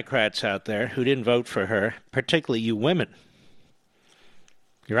you Democrats out there who didn't vote for her, particularly you women.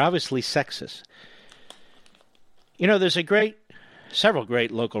 You're obviously sexist. There's several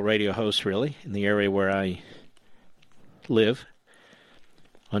great local radio hosts, really, in the area where I live,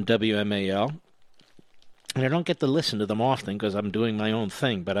 on WMAL. And I don't get to listen to them often because I'm doing my own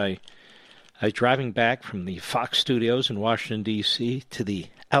thing, but I was driving back from the Fox studios in Washington, D.C. to the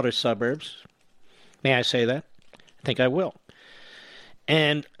outer suburbs. May I say that? I think I will.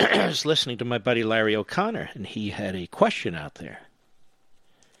 And I was listening to my buddy Larry O'Connor, and he had a question out there.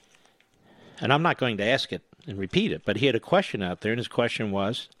 And I'm not going to ask it and repeat it, but he had a question out there, and his question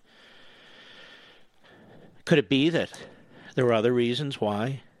was, could it be that there were other reasons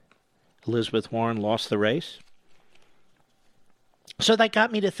why Elizabeth Warren lost the race? So that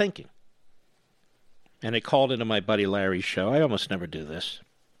got me to thinking. And it called into my buddy Larry's show. I almost never do this.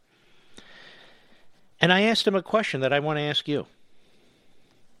 And I asked him a question that I want to ask you.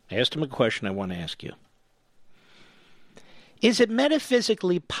 Is it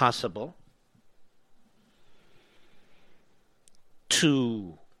metaphysically possible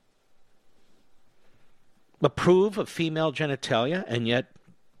to approve of female genitalia and yet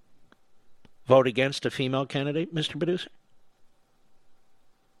vote against a female candidate, Mr. Producer?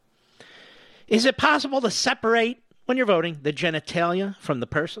 Is it possible to separate, when you're voting, the genitalia from the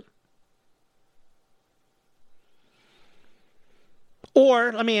person?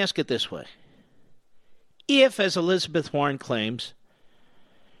 Or, let me ask it this way. If, as Elizabeth Warren claims,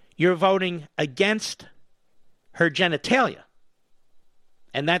 you're voting against her genitalia,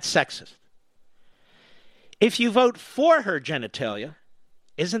 and that's sexist. If you vote for her genitalia,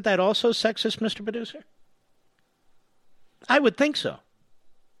 isn't that also sexist, Mr. Producer? I would think so.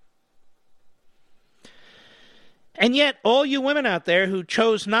 And yet, all you women out there who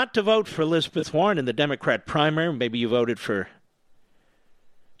chose not to vote for Elizabeth Warren in the Democrat primary, maybe you voted for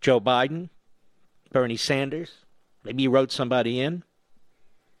Joe Biden, Bernie Sanders, maybe you wrote somebody in,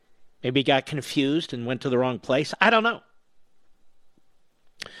 maybe you got confused and went to the wrong place. I don't know.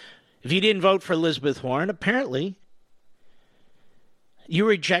 If you didn't vote for Elizabeth Warren, apparently you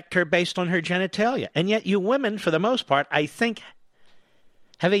reject her based on her genitalia. And yet you women, for the most part, I think,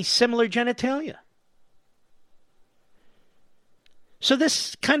 have a similar genitalia. So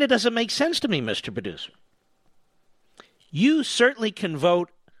this kind of doesn't make sense to me, Mr. Producer. You certainly can vote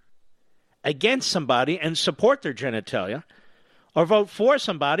against somebody and support their genitalia, or vote for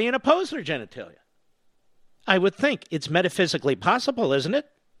somebody and oppose their genitalia. I would think it's metaphysically possible, isn't it?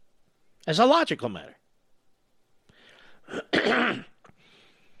 As a logical matter.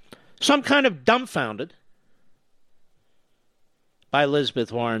 So I'm kind of dumbfounded by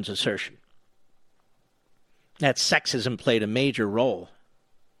Elizabeth Warren's assertion that sexism played a major role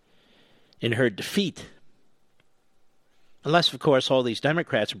in her defeat. Unless, of course, all these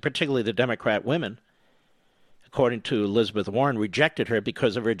Democrats, and particularly the Democrat women, according to Elizabeth Warren, rejected her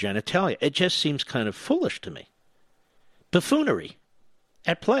because of her genitalia. It just seems kind of foolish to me. Buffoonery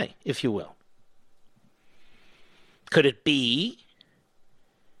at play, if you will. Could it be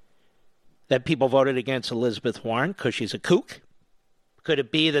that people voted against Elizabeth Warren because she's a kook? Could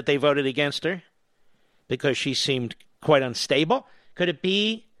it be that they voted against her because she seemed quite unstable? Could it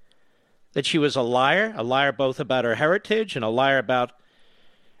be that she was a liar both about her heritage and a liar about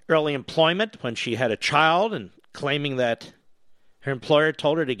early employment when she had a child, and claiming that her employer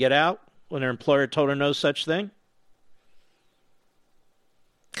told her to get out when her employer told her no such thing?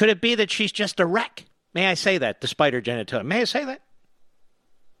 Could it be that she's just a wreck? May I say that, despite her genitalia? May I say that?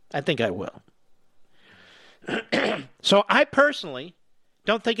 I think I will. So I personally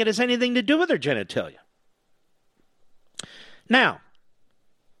don't think it has anything to do with her genitalia. Now,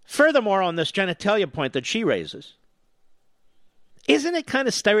 furthermore, on this genitalia point that she raises, isn't it kind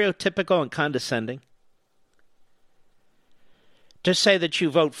of stereotypical and condescending to say that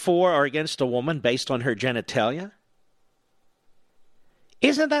you vote for or against a woman based on her genitalia?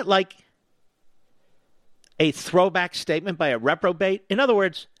 Isn't that like a throwback statement by a reprobate? In other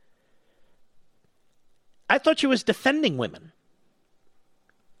words, I thought she was defending women.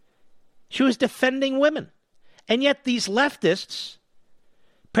 She was defending women. And yet these leftists,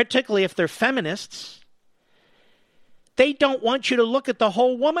 particularly if they're feminists, they don't want you to look at the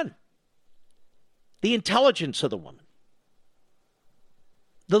whole woman. The intelligence of the woman.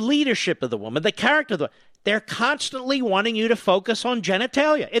 The leadership of the woman. The character of the woman. They're constantly wanting you to focus on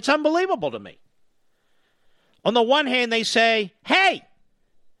genitalia. It's unbelievable to me. On the one hand, they say, hey,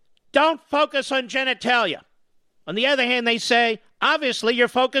 don't focus on genitalia. On the other hand, they say, obviously, you're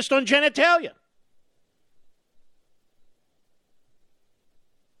focused on genitalia.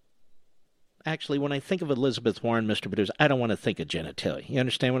 Actually, when I think of Elizabeth Warren, Mr. Producer, I don't want to think of genitalia. You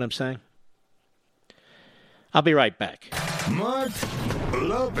understand what I'm saying? I'll be right back. Mark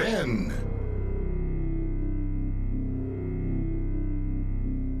Levin.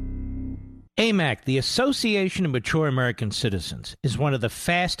 AMAC, the Association of Mature American Citizens, is one of the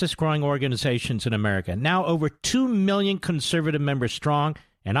fastest growing organizations in America. Now over 2 million conservative members strong,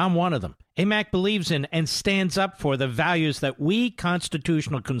 and I'm one of them. AMAC believes in and stands up for the values that we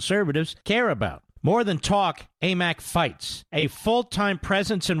constitutional conservatives care about. More than talk, AMAC fights. A full-time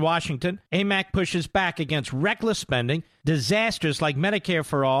presence in Washington, AMAC pushes back against reckless spending, disasters like Medicare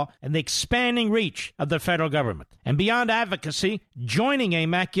for All, and the expanding reach of the federal government. And beyond advocacy, joining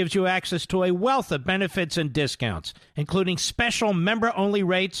AMAC gives you access to a wealth of benefits and discounts, including special member-only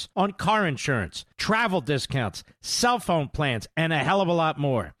rates on car insurance, travel discounts, cell phone plans, and a hell of a lot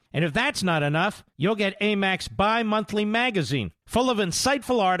more. And if that's not enough, you'll get AMAC's bi-monthly magazine, full of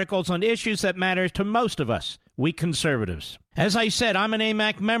insightful articles on issues that matter to most of us, we conservatives. As I said, I'm an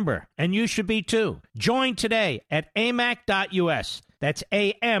AMAC member, and you should be too. Join today at amac.us. That's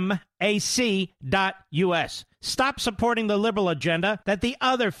AMAC.us. Stop supporting the liberal agenda that the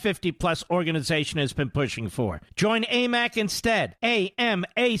other 50-plus organization has been pushing for. Join AMAC instead. AMAC.us.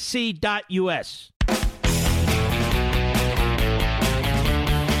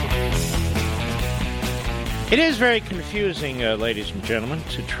 It is very confusing, ladies and gentlemen,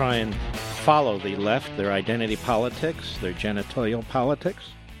 to try and follow the left, their identity politics, their genitalia politics.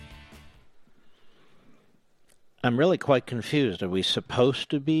 I'm really quite confused. Are we supposed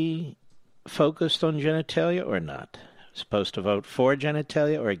to be focused on genitalia or not? Supposed to vote for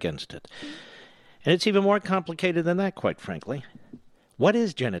genitalia or against it? And it's even more complicated than that, quite frankly. What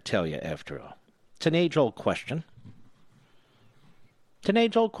is genitalia, after all? It's an age-old question. It's an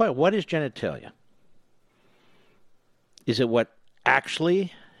age-old question. What is genitalia? Is it what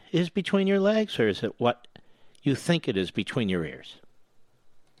actually is between your legs, or is it what you think it is between your ears?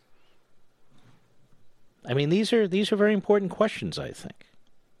 I mean, these are very important questions, I think.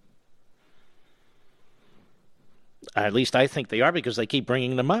 At least I think they are, because they keep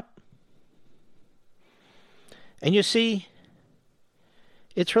bringing them up. And you see,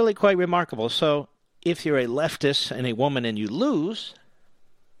 it's really quite remarkable. So if you're a leftist and a woman and you lose,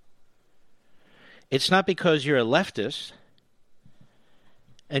 it's not because you're a leftist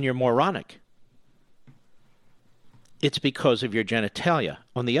and you're moronic. It's because of your genitalia.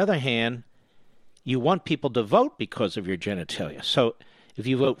 On the other hand, you want people to vote because of your genitalia. So if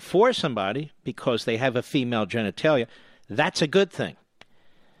you vote for somebody because they have a female genitalia, that's a good thing.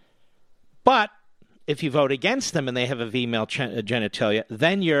 But if you vote against them and they have a female genitalia,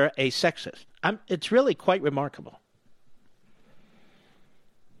 then you're a sexist. It's really quite remarkable.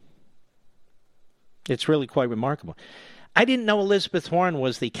 It's really quite remarkable. I didn't know Elizabeth Warren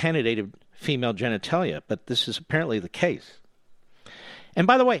was the candidate of female genitalia, but this is apparently the case. And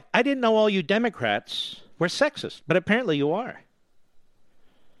by the way, I didn't know all you Democrats were sexist, but apparently you are.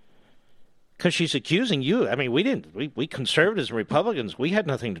 Because she's accusing you. I mean, we conservatives and Republicans, we had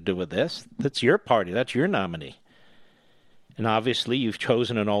nothing to do with this. That's your party. That's your nominee. And obviously you've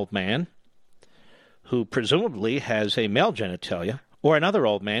chosen an old man who presumably has a male genitalia, or another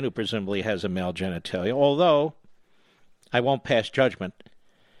old man who presumably has a male genitalia, although I won't pass judgment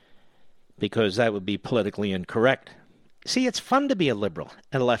because that would be politically incorrect. See, it's fun to be a liberal,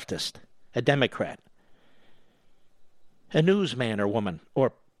 a leftist, a Democrat, a newsman or woman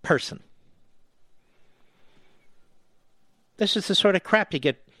or person. This is the sort of crap you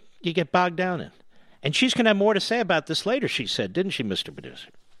get bogged down in. And she's going to have more to say about this later, she said, didn't she, Mr. Producer?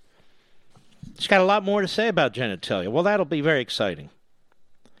 She's got a lot more to say about genitalia. Well, that'll be very exciting.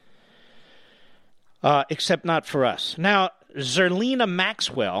 Except not for us. Now, Zerlina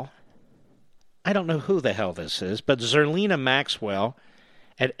Maxwell, I don't know who the hell this is, but Zerlina Maxwell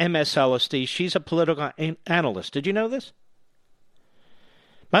at MSLSD, she's a political analyst. Did you know this?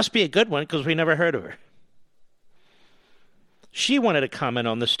 Must be a good one because we never heard of her. She wanted to comment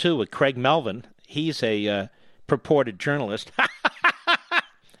on this, too, with Craig Melvin. He's a purported journalist.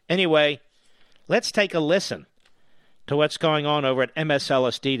 Anyway, let's take a listen to what's going on over at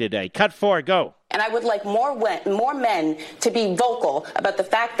MSLSD today. Cut 4, go. And I would like more men to be vocal about the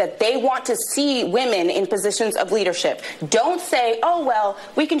fact that they want to see women in positions of leadership. Don't say, oh, well,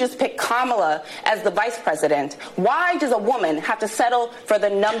 we can just pick Kamala as the vice president. Why does a woman have to settle for the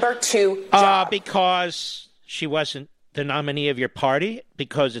number 2 job? Because she wasn't the nominee of your party,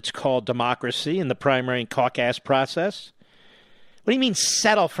 because it's called democracy in the primary and caucus process. What do you mean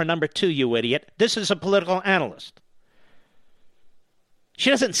settle for number 2, you idiot? This is a political analyst. She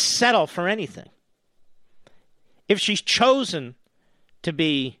doesn't settle for anything. If she's chosen to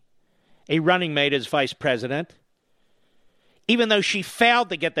be a running mate as vice president, even though she failed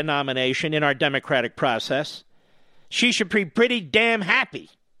to get the nomination in our democratic process, she should be pretty damn happy.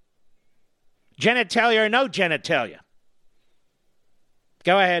 Genitalia or no genitalia.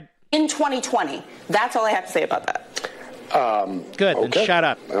 Go ahead. In 2020. That's all I have to say about that. Good, okay. And shut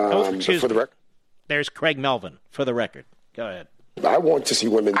up. For the record. There's Craig Melvin, for the record. Go ahead. I want to see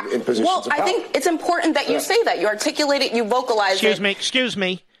women in positions of power. Well, I think it's important that you say that. You articulate it, you vocalize it. Excuse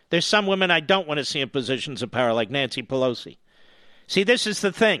me. There's some women I don't want to see in positions of power, like Nancy Pelosi. See, this is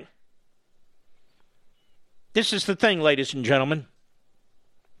the thing. This is the thing, ladies and gentlemen.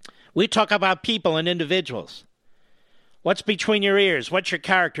 We talk about people and individuals. What's between your ears? What's your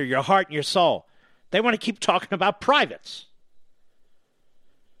character, your heart, and your soul? They want to keep talking about privates.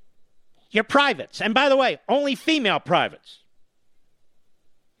 Your privates. And by the way, only female privates.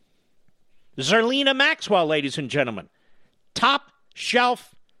 Zerlina Maxwell, ladies and gentlemen. Top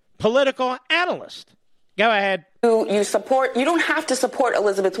shelf political analyst. Go ahead. You support, you don't have to support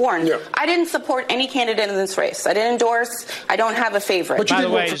Elizabeth Warren. Yeah. I didn't support any candidate in this race. I didn't endorse. I don't have a favorite. But by the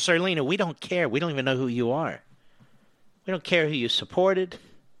way, Zerlina, we don't care. We don't even know who you are. We don't care who you supported,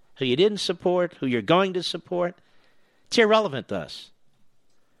 who you didn't support, who you're going to support. It's irrelevant to us.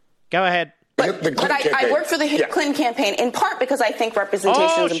 Go ahead. But I worked for the Clinton campaign in part because I think representation is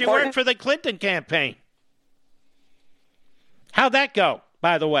important. Oh, she worked for the Clinton campaign. How'd that go,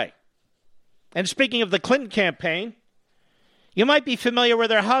 by the way? And speaking of the Clinton campaign, you might be familiar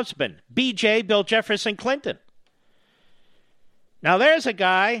with her husband, B.J. Bill Jefferson Clinton. Now, there's a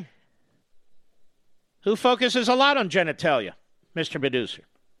guy who focuses a lot on genitalia, Mr. Producer.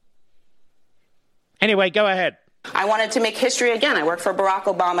 Anyway, go ahead. I wanted to make history again. I worked for Barack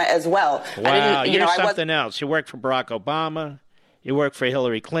Obama as well. Wow, you're something else. You worked for Barack Obama. You worked for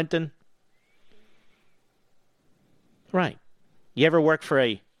Hillary Clinton. Right. You ever work for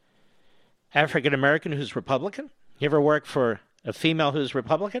a African-American who's Republican? You ever work for a female who's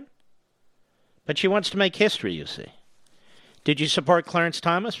Republican? But she wants to make history, you see. Did you support Clarence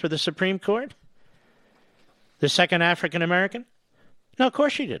Thomas for the Supreme Court? The second African-American? No, of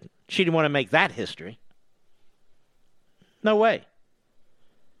course she didn't. She didn't want to make that history. No way.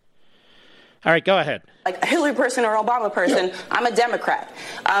 All right, go ahead. Like a Hillary person or Obama person, yeah. I'm a Democrat.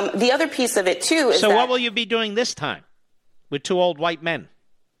 The other piece of it, too, is So what will you be doing this time with two old white men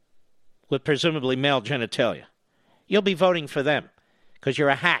with presumably male genitalia? You'll be voting for them because you're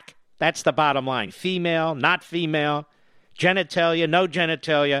a hack. That's the bottom line. Female, not female, genitalia, no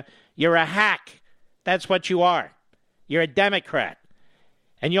genitalia. You're a hack. That's what you are. You're a Democrat.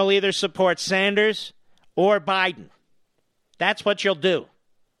 And you'll either support Sanders or Biden. That's what you'll do.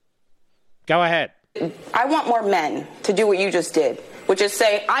 Go ahead. I want more men to do what you just did, which is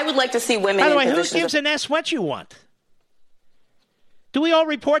say, I would like to see women in positions. By the way, who gives an S what you want? Do we all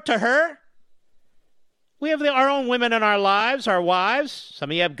report to her? We have our own women in our lives, our wives. Some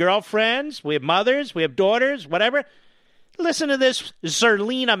of you have girlfriends. We have mothers. We have daughters, whatever. Listen to this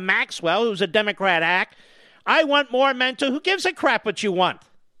Zerlina Maxwell, who's a Democrat hack. I want more men to. Who gives a crap what you want?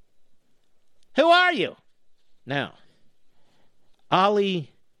 Who are you? Now,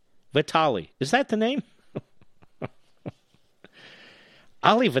 Ali Vitali. Is that the name?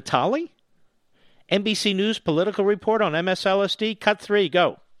 Ali Vitali? NBC News political report on MSLSD. Cut 3,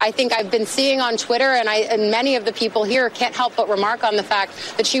 go. I think I've been seeing on Twitter, and many of the people here can't help but remark on the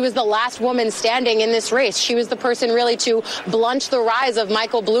fact that she was the last woman standing in this race. She was the person really to blunt the rise of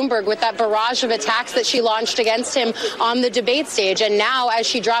Michael Bloomberg with that barrage of attacks that she launched against him on the debate stage. And now, as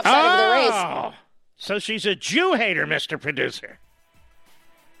she drops out of the race... So she's a Jew hater, Mr. Producer.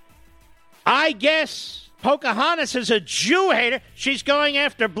 I guess Pocahontas is a Jew hater. She's going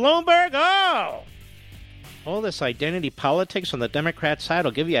after Bloomberg? Oh! All this identity politics on the Democrat side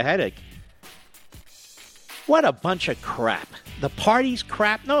will give you a headache. What a bunch of crap. The party's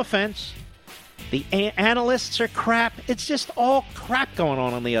crap, no offense. The analysts are crap. It's just all crap going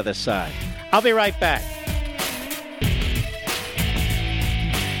on the other side. I'll be right back.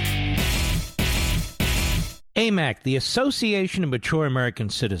 AMAC, the Association of Mature American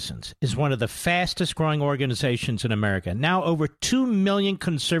Citizens, is one of the fastest growing organizations in America. Now over 2 million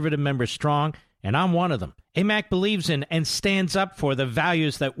conservative members strong, and I'm one of them. AMAC believes in and stands up for the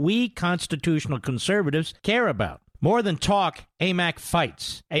values that we constitutional conservatives care about. More than talk, AMAC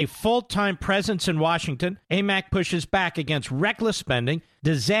fights. A full-time presence in Washington, AMAC pushes back against reckless spending,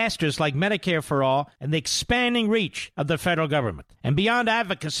 disasters like Medicare for All, and the expanding reach of the federal government. And beyond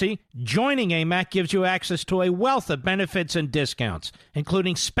advocacy, joining AMAC gives you access to a wealth of benefits and discounts,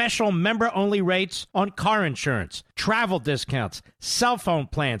 including special member-only rates on car insurance, travel discounts, cell phone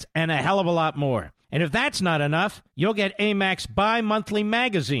plans, and a hell of a lot more. And if that's not enough, you'll get AMAC's bi-monthly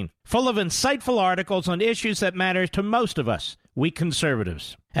magazine, full of insightful articles on issues that matter to most of us, we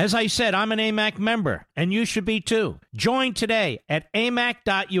conservatives. As I said, I'm an AMAC member, and you should be too. Join today at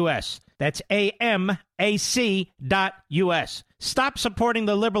amac.us. That's AMAC.us. Stop supporting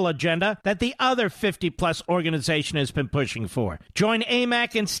the liberal agenda that the other 50-plus organization has been pushing for. Join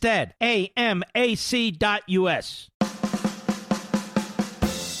AMAC instead. AMAC.us.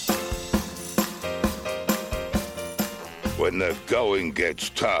 When the going gets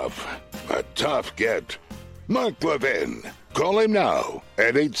tough, the tough get Mark Levin. Call him now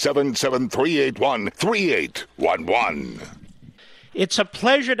at 877-381-3811. It's a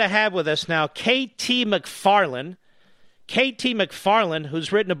pleasure to have with us now K.T. McFarland. K.T. McFarland,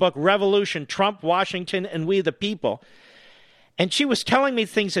 who's written a book, Revolution, Trump, Washington, and We the People. And she was telling me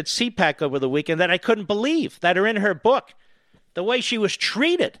things at CPAC over the weekend that I couldn't believe that are in her book. The way she was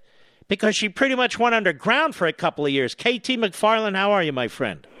treated. Because she pretty much went underground for a couple of years. K.T. McFarland, how are you, my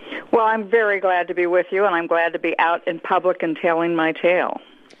friend? Well, I'm very glad to be with you, and I'm glad to be out in public and telling my tale.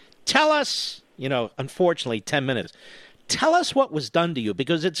 Tell us, unfortunately, 10 minutes. Tell us what was done to you,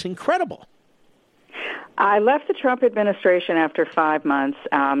 because it's incredible. I left the Trump administration after 5 months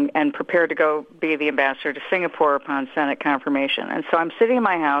and prepared to go be the ambassador to Singapore upon Senate confirmation. And so I'm sitting in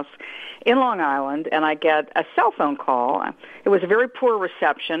my house in Long Island, and I get a cell phone call. It was a very poor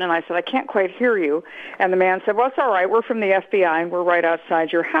reception, and I said, I can't quite hear you. And the man said, well, it's all right. We're from the FBI, and we're right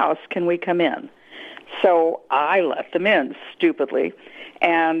outside your house. Can we come in? So I let them in, stupidly.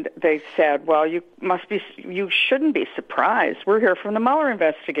 And they said, well, you shouldn't be surprised. We're here from the Mueller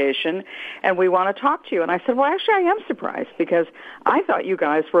investigation, and we want to talk to you. And I said, well, actually, I am surprised, because I thought you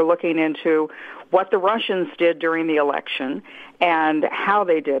guys were looking into what the Russians did during the election and how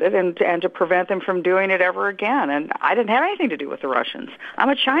they did it, and to prevent them from doing it ever again. And I didn't have anything to do with the Russians. I'm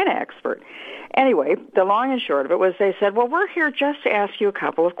a China expert. Anyway, the long and short of it was they said, well, we're here just to ask you a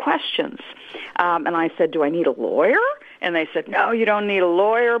couple of questions. And I said, do I need a lawyer? And they said, no, you don't need a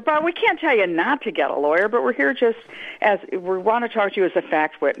lawyer, but we can't tell you not to get a lawyer, but we're here just we want to talk to you as a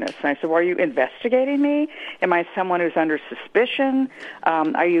fact witness. And I said, well, are you investigating me? Am I someone who's under suspicion?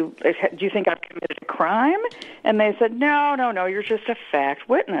 Do you think I've committed a crime? And they said, no, you're just a fact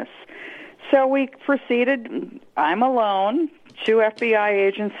witness. So we proceeded, I'm alone, 2 FBI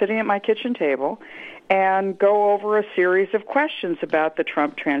agents sitting at my kitchen table, and go over a series of questions about the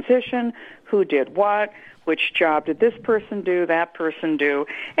Trump transition, who did what, which job did this person do, that person do.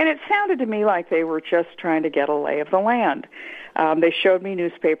 And it sounded to me like they were just trying to get a lay of the land. They showed me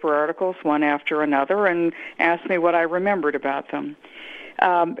newspaper articles one after another and asked me what I remembered about them.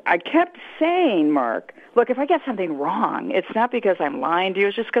 I kept saying, Mark, look, if I get something wrong, it's not because I'm lying to you,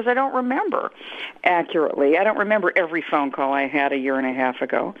 it's just because I don't remember accurately. I don't remember every phone call I had a year and a half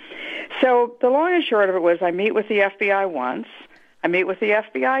ago. So the long and short of it was I meet with the FBI once, I meet with the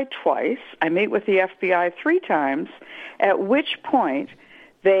FBI twice, I meet with the FBI 3 times, at which point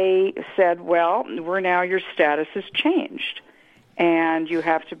they said, well, your status has changed, and you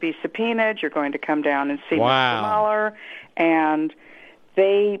have to be subpoenaed, you're going to come down and see Mr. Mueller, and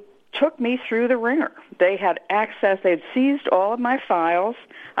they took me through the ringer. They had access, they had seized all of my files,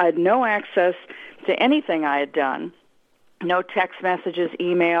 I had no access to anything I had done. No text messages,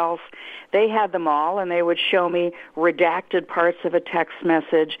 emails. They had them all, and they would show me redacted parts of a text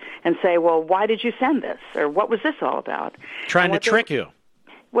message and say, well, why did you send this? Or what was this all about? Trying to trick you.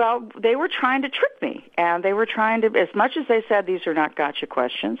 Well, they were trying to trick me, and they were trying to, as much as they said these are not gotcha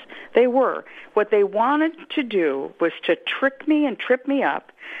questions, they were. What they wanted to do was to trick me and trip me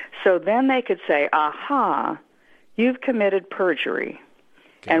up, so then they could say, aha, you've committed perjury.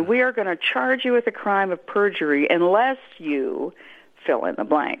 And we are going to charge you with a crime of perjury unless you fill in the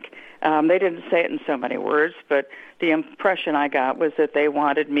blank. They didn't say it in so many words, but the impression I got was that they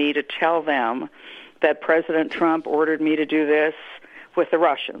wanted me to tell them that President Trump ordered me to do this with the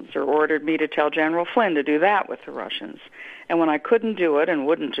Russians, or ordered me to tell General Flynn to do that with the Russians. And when I couldn't do it and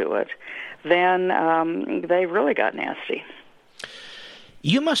wouldn't do it, then they really got nasty.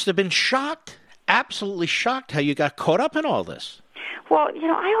 You must have been shocked, absolutely shocked, how you got caught up in all this. Well,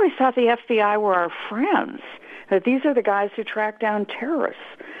 I always thought the FBI were our friends, that these are the guys who track down terrorists.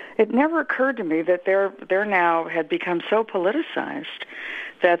 It never occurred to me that they're now had become so politicized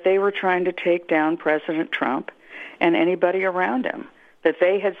that they were trying to take down President Trump and anybody around him, that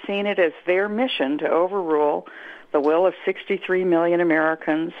they had seen it as their mission to overrule the will of 63 million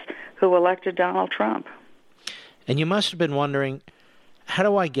Americans who elected Donald Trump. And you must have been wondering, how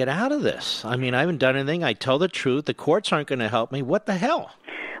do I get out of this? I mean, I haven't done anything. I tell the truth. The courts aren't going to help me. What the hell?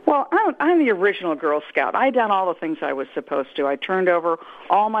 Well, I'm the original Girl Scout. I done all the things I was supposed to. I turned over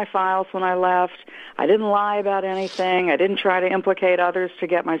all my files when I left. I didn't lie about anything. I didn't try to implicate others to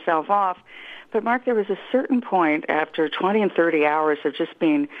get myself off. But, Mark, there was a certain point after 20 and 30 hours of just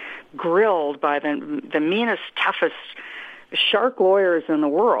being grilled by the meanest, toughest shark lawyers in the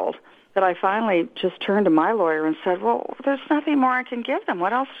world that I finally just turned to my lawyer and said, well, there's nothing more I can give them.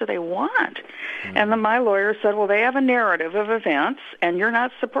 What else do they want? Mm-hmm. And then my lawyer said, well, they have a narrative of events, and you're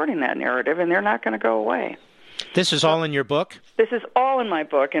not supporting that narrative, and they're not going to go away. This is all in your book? This is all in my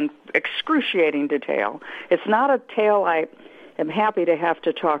book in excruciating detail. It's not a tale I am happy to have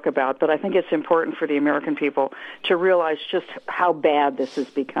to talk about, but I think it's important for the American people to realize just how bad this has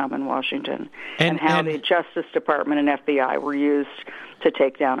become in Washington and how the Justice Department and FBI were used to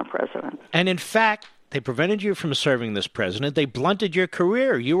take down a president. And in fact, they prevented you from serving this president. They blunted your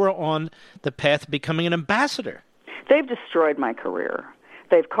career. You were on the path to becoming an ambassador. They've destroyed my career.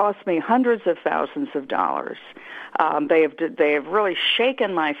 They've cost me hundreds of thousands of dollars. They have really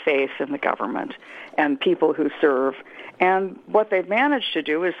shaken my faith in the government and people who serve. And what they've managed to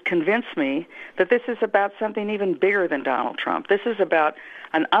do is convince me that this is about something even bigger than Donald Trump. This is about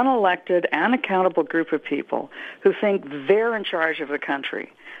an unelected, unaccountable group of people who think they're in charge of the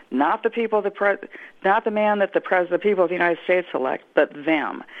country, not the people, not the man that the people of the United States elect, but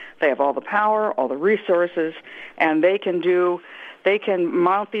them. They have all the power, all the resources, and they can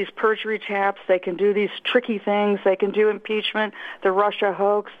mount these perjury taps. They can do these tricky things. They can do impeachment, the Russia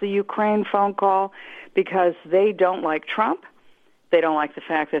hoax, the Ukraine phone call, because they don't like Trump. They don't like the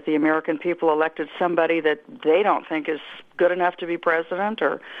fact that the American people elected somebody that they don't think is good enough to be president,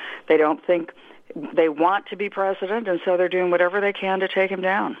 or they don't think they want to be president, and so they're doing whatever they can to take him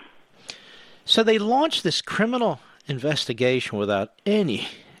down. So they launched this criminal investigation without any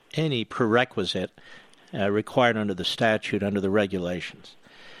prerequisite required under the statute, under the regulations.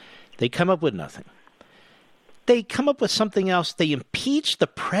 They come up with nothing. They come up with something else. They impeach the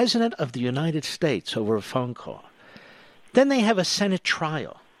President of the United States over a phone call. Then they have a Senate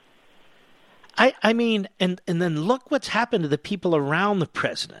trial. I mean, and then look what's happened to the people around the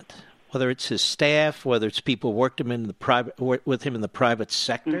president, whether it's his staff, whether it's people who worked with him in the private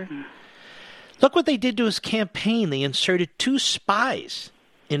sector. Mm-hmm. Look what they did to his campaign. They inserted 2 spies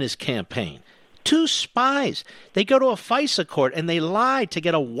in his campaign. 2 spies. They go to a FISA court and they lie to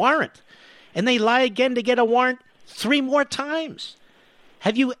get a warrant. And they lie again to get a warrant 3 more times.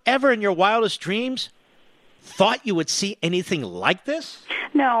 Have you ever in your wildest dreams thought you would see anything like this?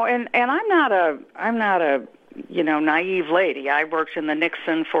 No, and I'm not a naive lady. I worked in the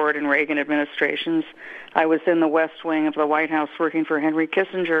Nixon, Ford, and Reagan administrations. I was in the West Wing of the White House working for Henry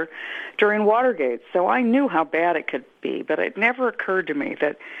Kissinger during Watergate, so I knew how bad it could be. But it never occurred to me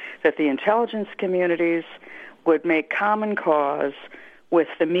that the intelligence communities would make common cause with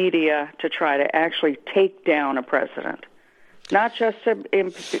the media to try to actually take down a president. Not just to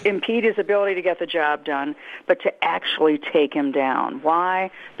impede his ability to get the job done, but to actually take him down.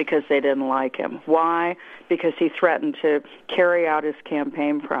 Why? Because they didn't like him. Why? Because he threatened to carry out his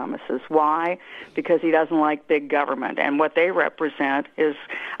campaign promises. Why? Because he doesn't like big government. And what they represent is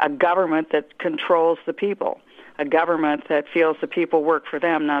a government that controls the people, a government that feels the people work for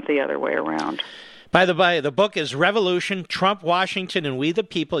them, not the other way around. By the way, the book is Revolution, Trump, Washington, and We the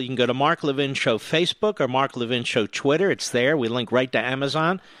People. You can go to Mark Levin Show Facebook or Mark Levin Show Twitter. It's there. We link right to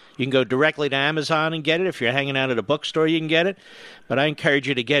Amazon. You can go directly to Amazon and get it. If you're hanging out at a bookstore, you can get it. But I encourage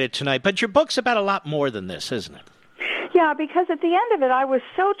you to get it tonight. But your book's about a lot more than this, isn't it? Yeah, because at the end of it, I was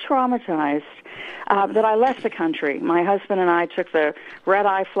so traumatized that I left the country. My husband and I took the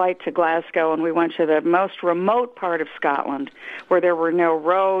red-eye flight to Glasgow, and we went to the most remote part of Scotland where there were no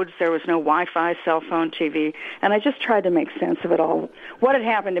roads, there was no Wi-Fi, cell phone, TV, and I just tried to make sense of it all, what had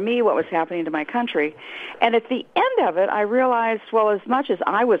happened to me, what was happening to my country. And at the end of it, I realized, well, as much as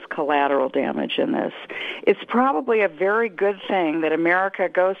I was collateral damage in this, it's probably a very good thing that America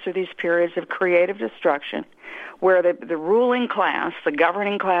goes through these periods of creative destruction where the ruling class, the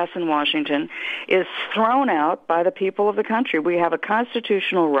governing class in Washington, is thrown out by the people of the country. We have a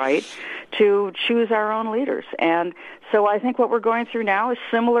constitutional right to choose our own leaders. And so I think what we're going through now is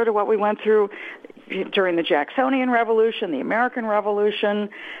similar to what we went through during the Jacksonian Revolution, the American Revolution,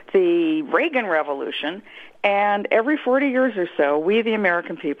 the Reagan Revolution. And every 40 years or so, we, the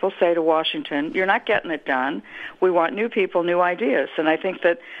American people, say to Washington, you're not getting it done. We want new people, new ideas. And I think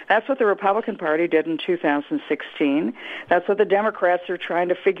that's what the Republican Party did in 2016. That's what the Democrats are trying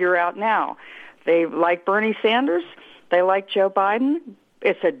to figure out now. They like Bernie Sanders. They like Joe Biden.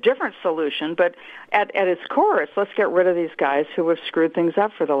 It's a different solution, but at its core, it's let's get rid of these guys who have screwed things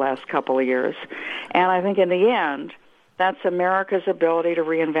up for the last couple of years. And I think in the end, that's America's ability to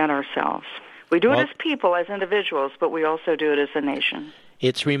reinvent ourselves. We do it as people, as individuals, but we also do it as a nation.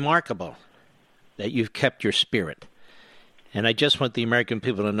 It's remarkable that you've kept your spirit. And I just want the American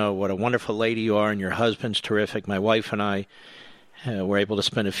people to know what a wonderful lady you are, and your husband's terrific. My wife and I were able to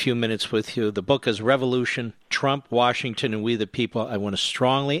spend a few minutes with you. The book is Revolution, Trump, Washington, and We the People. I want to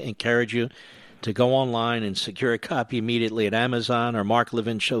strongly encourage you to go online and secure a copy immediately at Amazon or Mark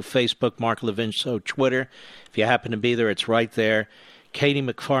Levin Show Facebook, Mark Levin Show Twitter. If you happen to be there, it's right there. Katie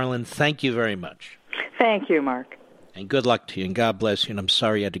McFarland, thank you very much. Thank you, Mark. And good luck to you, and God bless you, and I'm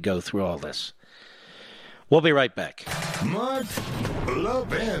sorry you had to go through all this. We'll be right back. Mark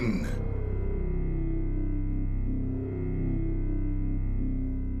Levin.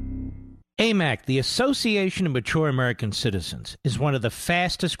 AMAC, the Association of Mature American Citizens, is one of the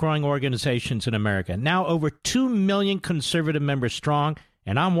fastest-growing organizations in America, now over 2 million conservative members strong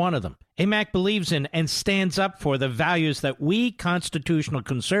and I'm one of them. AMAC believes in and stands up for the values that we constitutional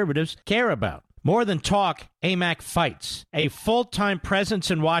conservatives care about. More than talk, AMAC fights. A full-time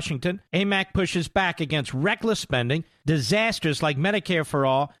presence in Washington, AMAC pushes back against reckless spending, disasters like Medicare for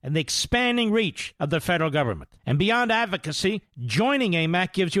All, and the expanding reach of the federal government. And beyond advocacy, joining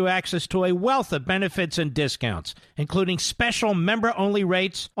AMAC gives you access to a wealth of benefits and discounts, including special member-only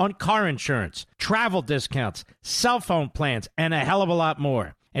rates on car insurance, travel discounts, cell phone plans, and a hell of a lot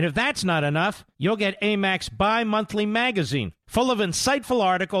more. And if that's not enough, you'll get AMAC's bi-monthly magazine, full of insightful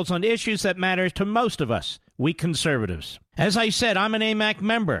articles on issues that matter to most of us, we conservatives. As I said, I'm an AMAC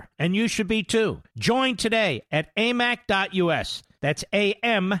member, and you should be too. Join today at amac.us. That's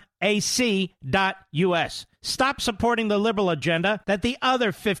AMAC.us. Stop supporting the liberal agenda that the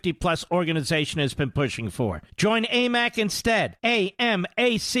other 50-plus organization has been pushing for. Join AMAC instead. AMAC.us.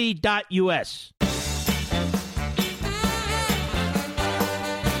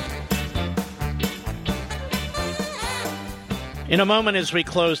 In a moment, as we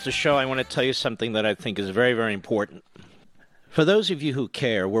close the show, I want to tell you something that I think is very, very important. For those of you who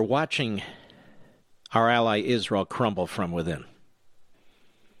care, we're watching our ally Israel crumble from within.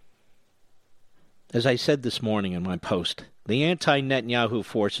 As I said this morning in my post, the anti-Netanyahu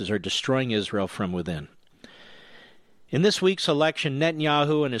forces are destroying Israel from within. In this week's election,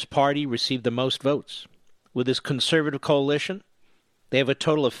 Netanyahu and his party received the most votes. With his conservative coalition, they have a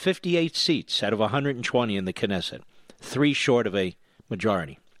total of 58 seats out of 120 in the Knesset. 3 short of a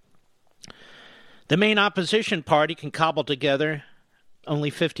majority. The main opposition party can cobble together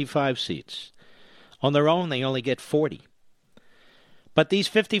only 55 seats. On their own, they only get 40. But these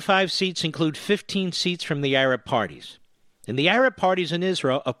 55 seats include 15 seats from the Arab parties. And the Arab parties in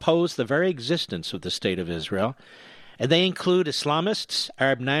Israel oppose the very existence of the State of Israel, and they include Islamists,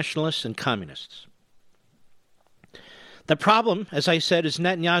 Arab nationalists, and communists. The problem, as I said, is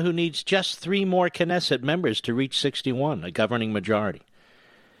Netanyahu needs just 3 more Knesset members to reach 61, a governing majority.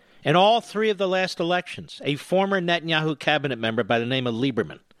 In all 3 of the last elections, a former Netanyahu cabinet member by the name of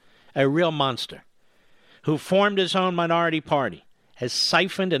Lieberman, a real monster, who formed his own minority party, has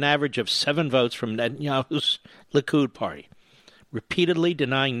siphoned an average of 7 votes from Netanyahu's Likud party, repeatedly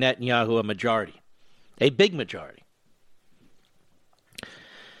denying Netanyahu a majority, a big majority.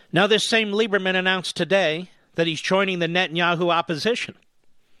 Now, this same Lieberman announced today that he's joining the Netanyahu opposition,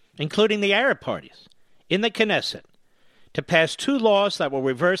 including the Arab parties, in the Knesset, to pass 2 laws that will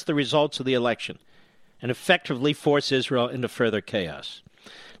reverse the results of the election and effectively force Israel into further chaos.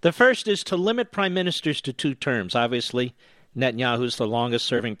 The first is to limit prime ministers to 2 terms. Obviously, Netanyahu's the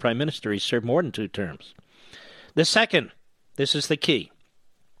longest-serving prime minister. He served more than 2 terms. The second, this is the key,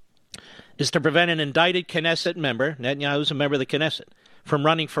 is to prevent an indicted Knesset member, Netanyahu's a member of the Knesset, from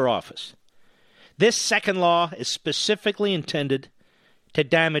running for office. This second law is specifically intended to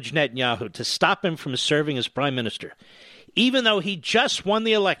damage Netanyahu, to stop him from serving as prime minister, even though he just won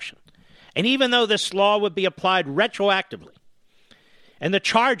the election, and even though this law would be applied retroactively. And the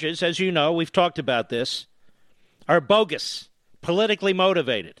charges, as you know, we've talked about this, are bogus, politically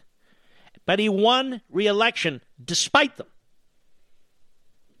motivated. But he won re-election despite them.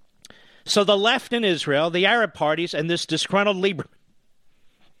 So the left in Israel, the Arab parties, and this disgruntled Lieberman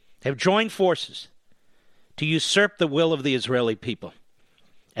have joined forces to usurp the will of the Israeli people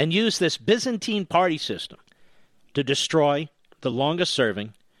and use this Byzantine party system to destroy the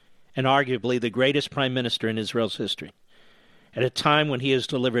longest-serving and arguably the greatest prime minister in Israel's history, at a time when he has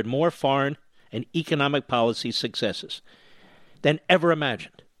delivered more foreign and economic policy successes than ever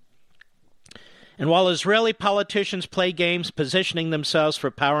imagined. And while Israeli politicians play games positioning themselves for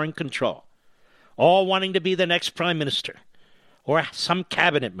power and control, all wanting to be the next prime minister or some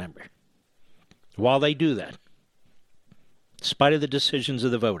cabinet member, while they do that, in spite of the decisions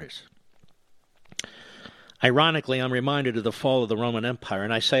of the voters. Ironically, I'm reminded of the fall of the Roman Empire,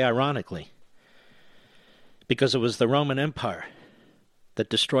 and I say ironically because it was the Roman Empire that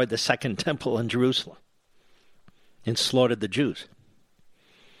destroyed the Second Temple in Jerusalem and slaughtered the Jews.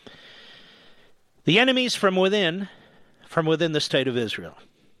 The enemies from within the state of Israel,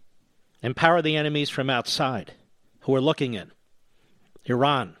 empower the enemies from outside who are looking in,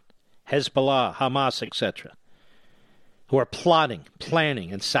 Iran, Hezbollah, Hamas, etc., who are plotting,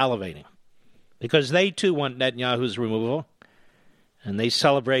 planning, and salivating, because they too want Netanyahu's removal, and they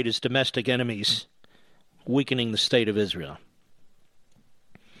celebrate his domestic enemies weakening the state of Israel.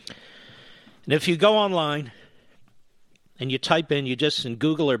 And if you go online and you type in, in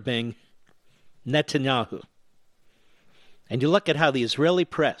Google or Bing, Netanyahu, and you look at how the Israeli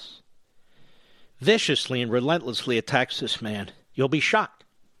press viciously and relentlessly attacks this man, you'll be shocked.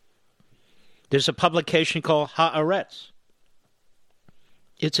 There's a publication called Haaretz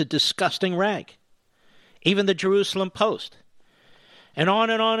It's a disgusting rag. Even the Jerusalem Post. And on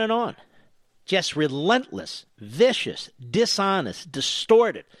and on and on. Just relentless, vicious, dishonest,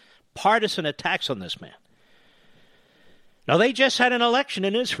 distorted, partisan attacks on this man. Now, they just had an election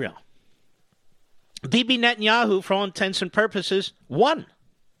in Israel. Bibi Netanyahu, for all intents and purposes, won.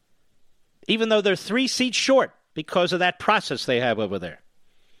 Even though they're 3 seats short because of that process they have over there.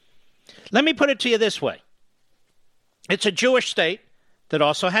 Let me put it to you this way. It's a Jewish state that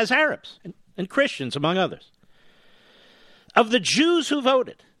also has Arabs and Christians, among others. Of the Jews who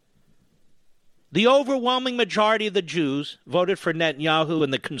voted, the overwhelming majority of the Jews voted for Netanyahu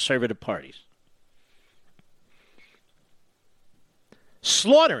and the conservative parties.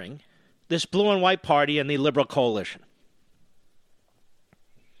 Slaughtering this blue and white party and the liberal coalition.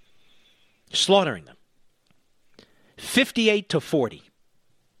 Slaughtering them. 58-40.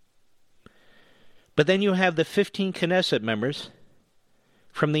 But then you have the 15 Knesset members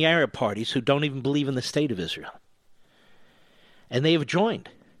from the Arab parties who don't even believe in the state of Israel. And they have joined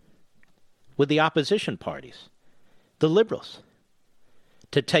with the opposition parties, the liberals,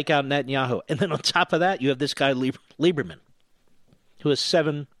 to take out Netanyahu. And then on top of that, you have this guy Lieberman, who has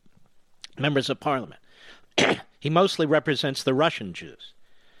 7 members of parliament. He mostly represents the Russian Jews,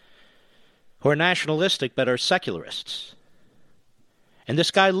 who are nationalistic but are secularists. And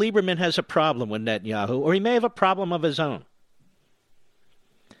this guy Lieberman has a problem with Netanyahu, or he may have a problem of his own.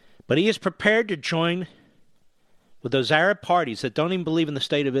 But he is prepared to join with those Arab parties that don't even believe in the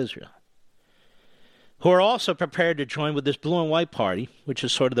state of Israel, who are also prepared to join with this blue and white party, which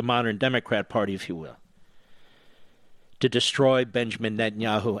is sort of the modern Democrat party, if you will, to destroy Benjamin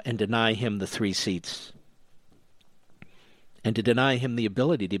Netanyahu and deny him the 3 seats, and to deny him the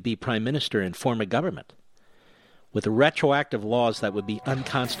ability to be prime minister and form a government with retroactive laws that would be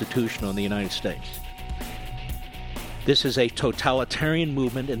unconstitutional in the United States. This is a totalitarian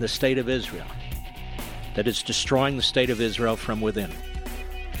movement in the state of Israel that is destroying the state of Israel from within.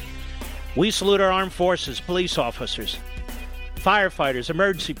 We salute our armed forces, police officers, firefighters,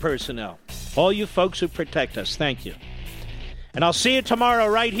 emergency personnel, all you folks who protect us. Thank you. And I'll see you tomorrow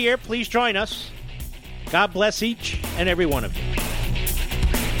right here. Please join us. God bless each and every one of you.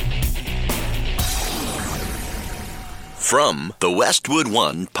 From the Westwood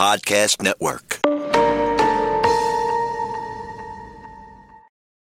One Podcast Network.